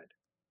bad.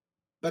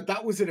 But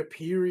that was at a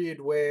period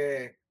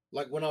where,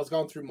 like, when I was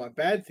going through my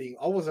bad thing,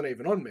 I wasn't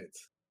even on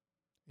meds.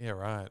 yeah,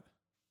 right.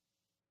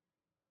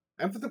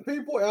 And for the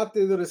people out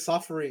there that are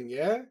suffering,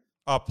 yeah,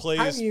 Oh,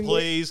 please, in there.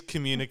 please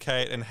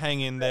communicate and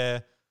hang in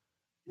there.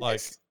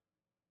 Like, yes,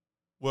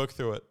 work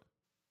through it.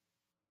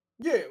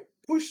 yeah,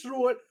 push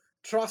through it.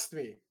 Trust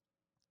me,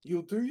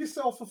 you'll do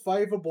yourself a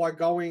favor by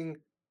going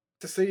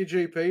to see a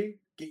GP,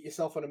 get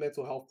yourself on a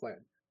mental health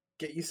plan,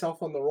 get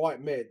yourself on the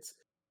right meds,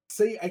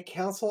 see a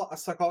counselor, a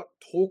psychologist,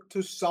 talk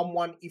to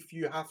someone if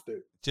you have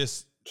to.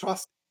 Just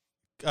Trust,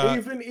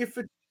 even if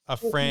it's a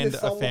talking to friend, a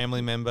someone-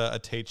 family member, a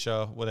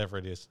teacher, whatever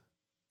it is.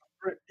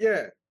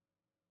 yeah,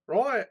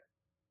 right.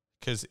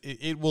 Because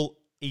it will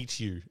eat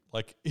you,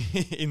 like,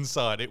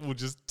 inside. It will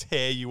just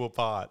tear you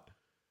apart.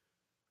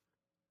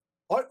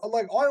 I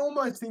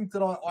almost think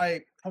that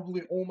I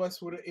probably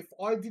almost would have, if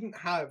I didn't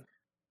have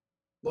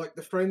like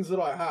the friends that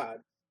I had,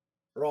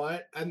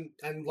 right, and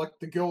like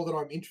the girl that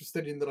I'm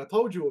interested in that I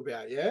told you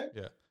about, yeah,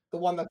 Yeah. the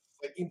one that's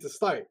like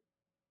interstate.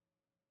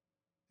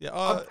 Yeah.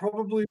 I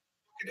probably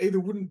either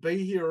wouldn't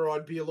be here or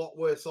I'd be a lot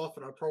worse off,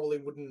 and I probably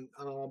wouldn't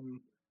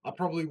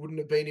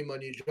have been in my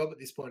new job at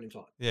this point in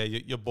time. Yeah,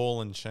 you're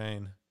ball and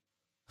chain.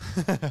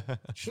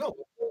 She's not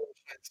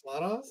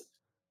smart ass.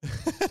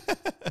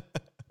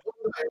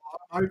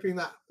 I'm hoping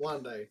that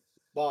one day,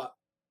 but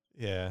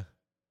Yeah.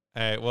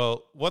 Hey,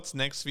 well, what's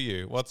next for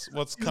you? What's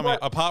You coming might-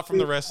 apart from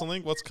the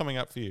wrestling? What's coming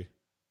up for you?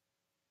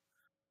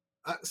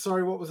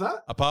 sorry, what was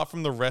that? Apart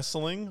from the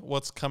wrestling,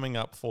 what's coming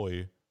up for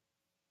you?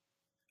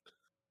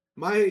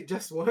 Mate,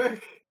 just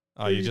work.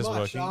 Oh, you're Pretty just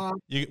much,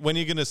 working. When are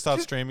you going to start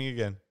just- streaming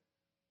again?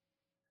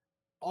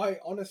 I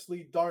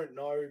honestly don't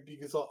know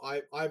because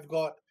I've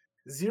got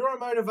zero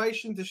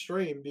motivation to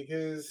stream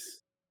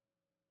because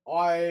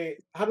I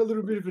had a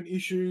little bit of an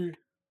issue.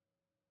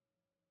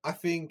 I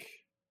think,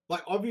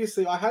 like,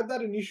 obviously, I had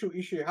that initial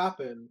issue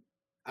happen,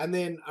 and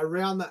then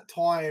around that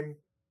time,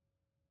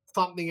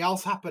 something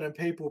else happened and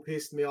people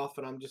pissed me off,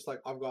 and I'm just like,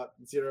 I've got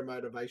zero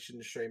motivation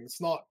to stream. It's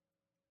not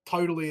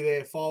totally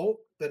their fault,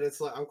 but it's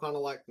like I'm kind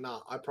of like, nah,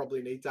 I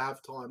probably need to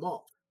have time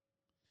off.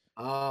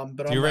 But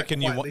Do you I'm, like,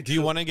 reckon quite do you literally-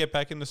 want to get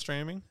back into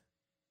streaming?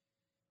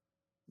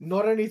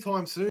 Not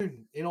anytime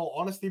soon, in all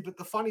honesty. But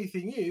the funny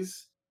thing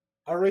is,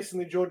 I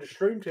recently joined a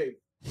stream team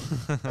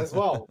as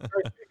well.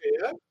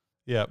 Yeah.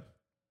 Yep.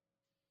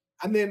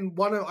 And then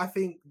I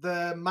think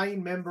the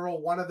main member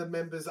or one of the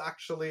members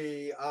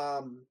actually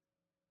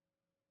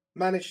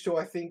managed to,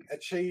 I think,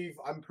 achieve,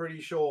 I'm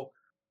pretty sure,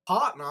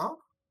 partner.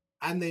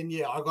 And then,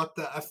 yeah, I got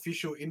the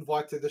official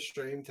invite to the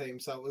stream team.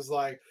 So it was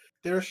like,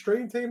 there are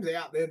stream teams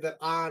out there that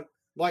aren't,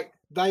 like,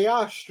 they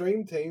are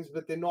stream teams,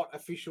 but they're not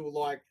official,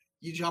 like,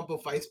 you jump on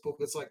Facebook,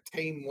 it's like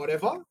team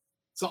whatever.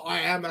 So I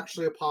am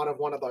actually a part of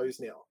one of those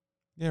now.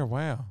 Yeah,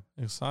 wow.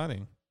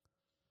 Exciting.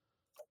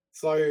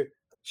 So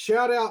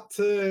shout out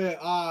to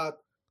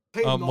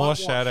Team Oh, more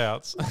Nightwatch. shout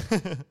outs.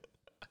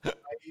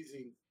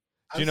 Amazing.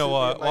 Do you know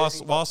what? Absolutely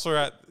amazing. Whilst we're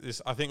at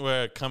this, I think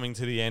we're coming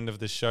to the end of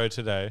the show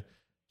today.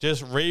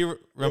 Just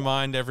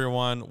remind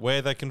everyone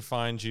where they can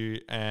find you,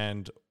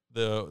 and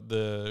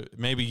the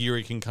maybe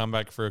Yuri can come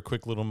back for a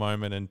quick little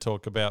moment and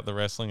talk about the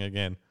wrestling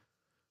again.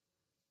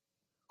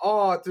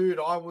 Oh, dude,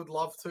 I would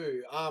love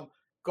to.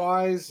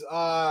 Guys,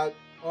 all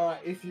right,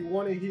 if you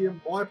want to hear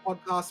my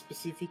podcast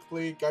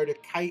specifically, go to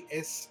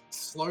KS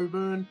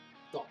Slowburn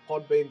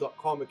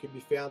wrestling.podbean.com. It can be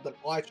found on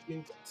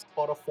iTunes,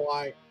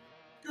 Spotify,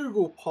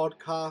 Google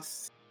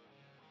Podcasts,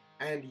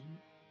 and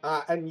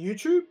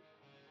YouTube.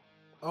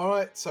 All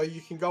right, so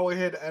you can go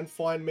ahead and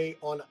find me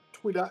on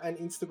Twitter and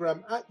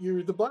Instagram at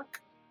Yuri the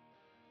Black.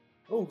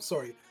 Oh,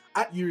 sorry,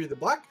 at Yuri the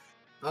Black.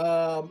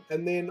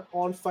 And then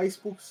on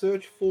Facebook,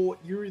 search for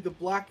Yuri the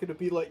Black. It'll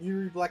be like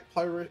Yuri Black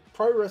Pro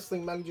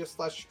Wrestling Manager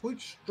 /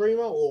 Twitch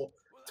streamer or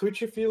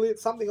Twitch affiliate,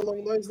 something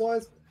along those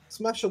lines.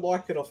 Smash a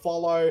like and a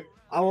follow.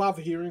 I love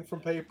hearing from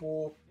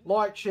people.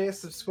 Like, share,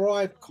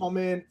 subscribe,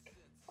 comment.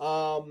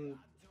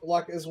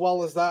 Like, as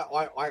well as that,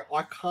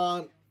 I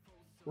can't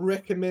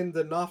recommend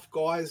enough,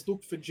 guys.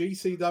 Look for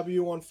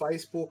GCW on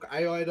Facebook,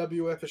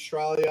 AIWF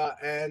Australia,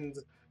 and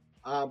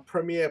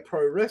Premier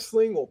Pro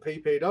Wrestling or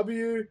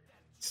PPW.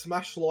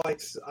 Smash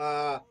likes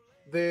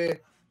there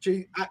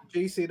at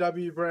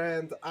GCW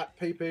brand, at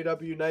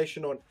PPW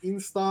Nation on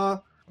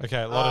Insta.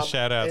 Okay, a lot of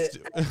shout outs.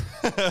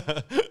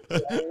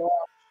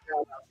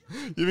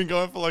 You've been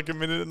going for like a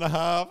minute and a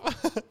half.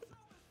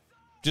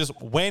 Just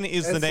when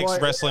is the next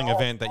wrestling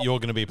event that you're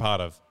going to be part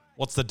of?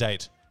 What's the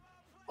date?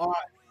 All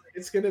right,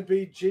 it's going to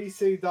be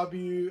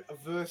GCW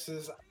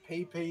versus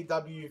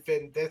PPW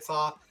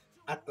Vendetta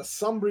at the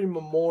Sunbury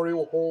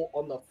Memorial Hall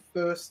on the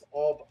 1st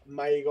of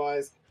May,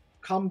 guys.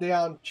 Come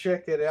down,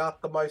 check it out.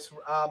 At the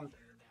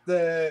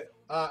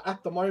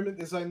moment,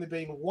 there's only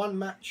been one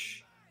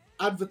match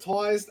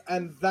advertised,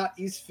 and that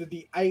is for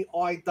the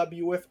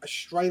AIWF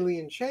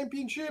Australian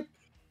Championship,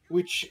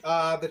 which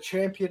the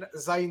champion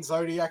Zane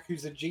Zodiac,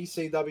 who's a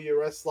GCW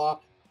wrestler,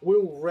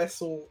 will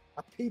wrestle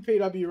a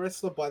PPW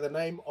wrestler by the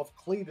name of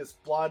Cletus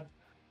Blood.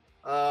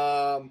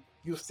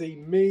 You'll see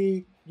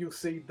me, you'll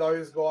see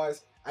those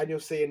guys, and you'll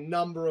see a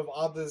number of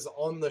others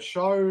on the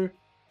show.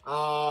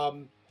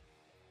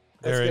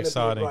 Very it's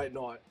gonna exciting. Be a great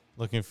night.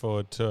 Looking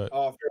forward to it.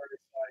 Oh, very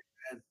exciting,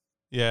 man.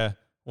 Yeah.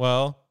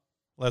 Well,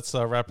 let's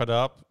wrap it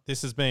up.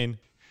 This has been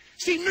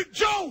See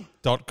McJoe!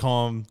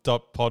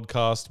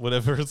 .com.podcast,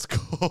 whatever it's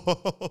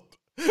called.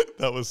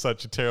 That was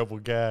such a terrible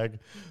gag,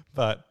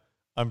 but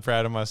I'm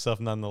proud of myself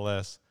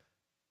nonetheless.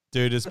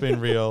 Dude, it's been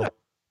real.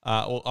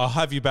 Well, I'll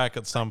have you back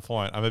at some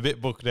point. I'm a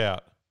bit booked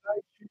out.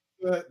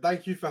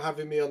 Thank you for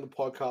having me on the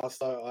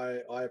podcast.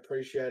 I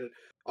appreciate it.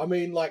 I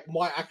mean, like,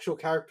 my actual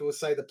character would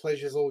say the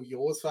pleasure's all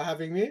yours for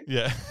having me.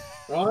 Yeah.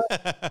 Right?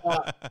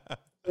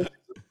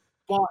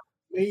 But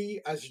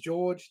me as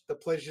George, the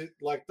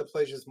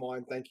pleasure's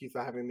mine. Thank you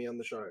for having me on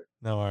the show.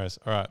 No worries.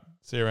 All right.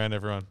 See you around,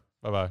 everyone.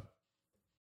 Bye-bye.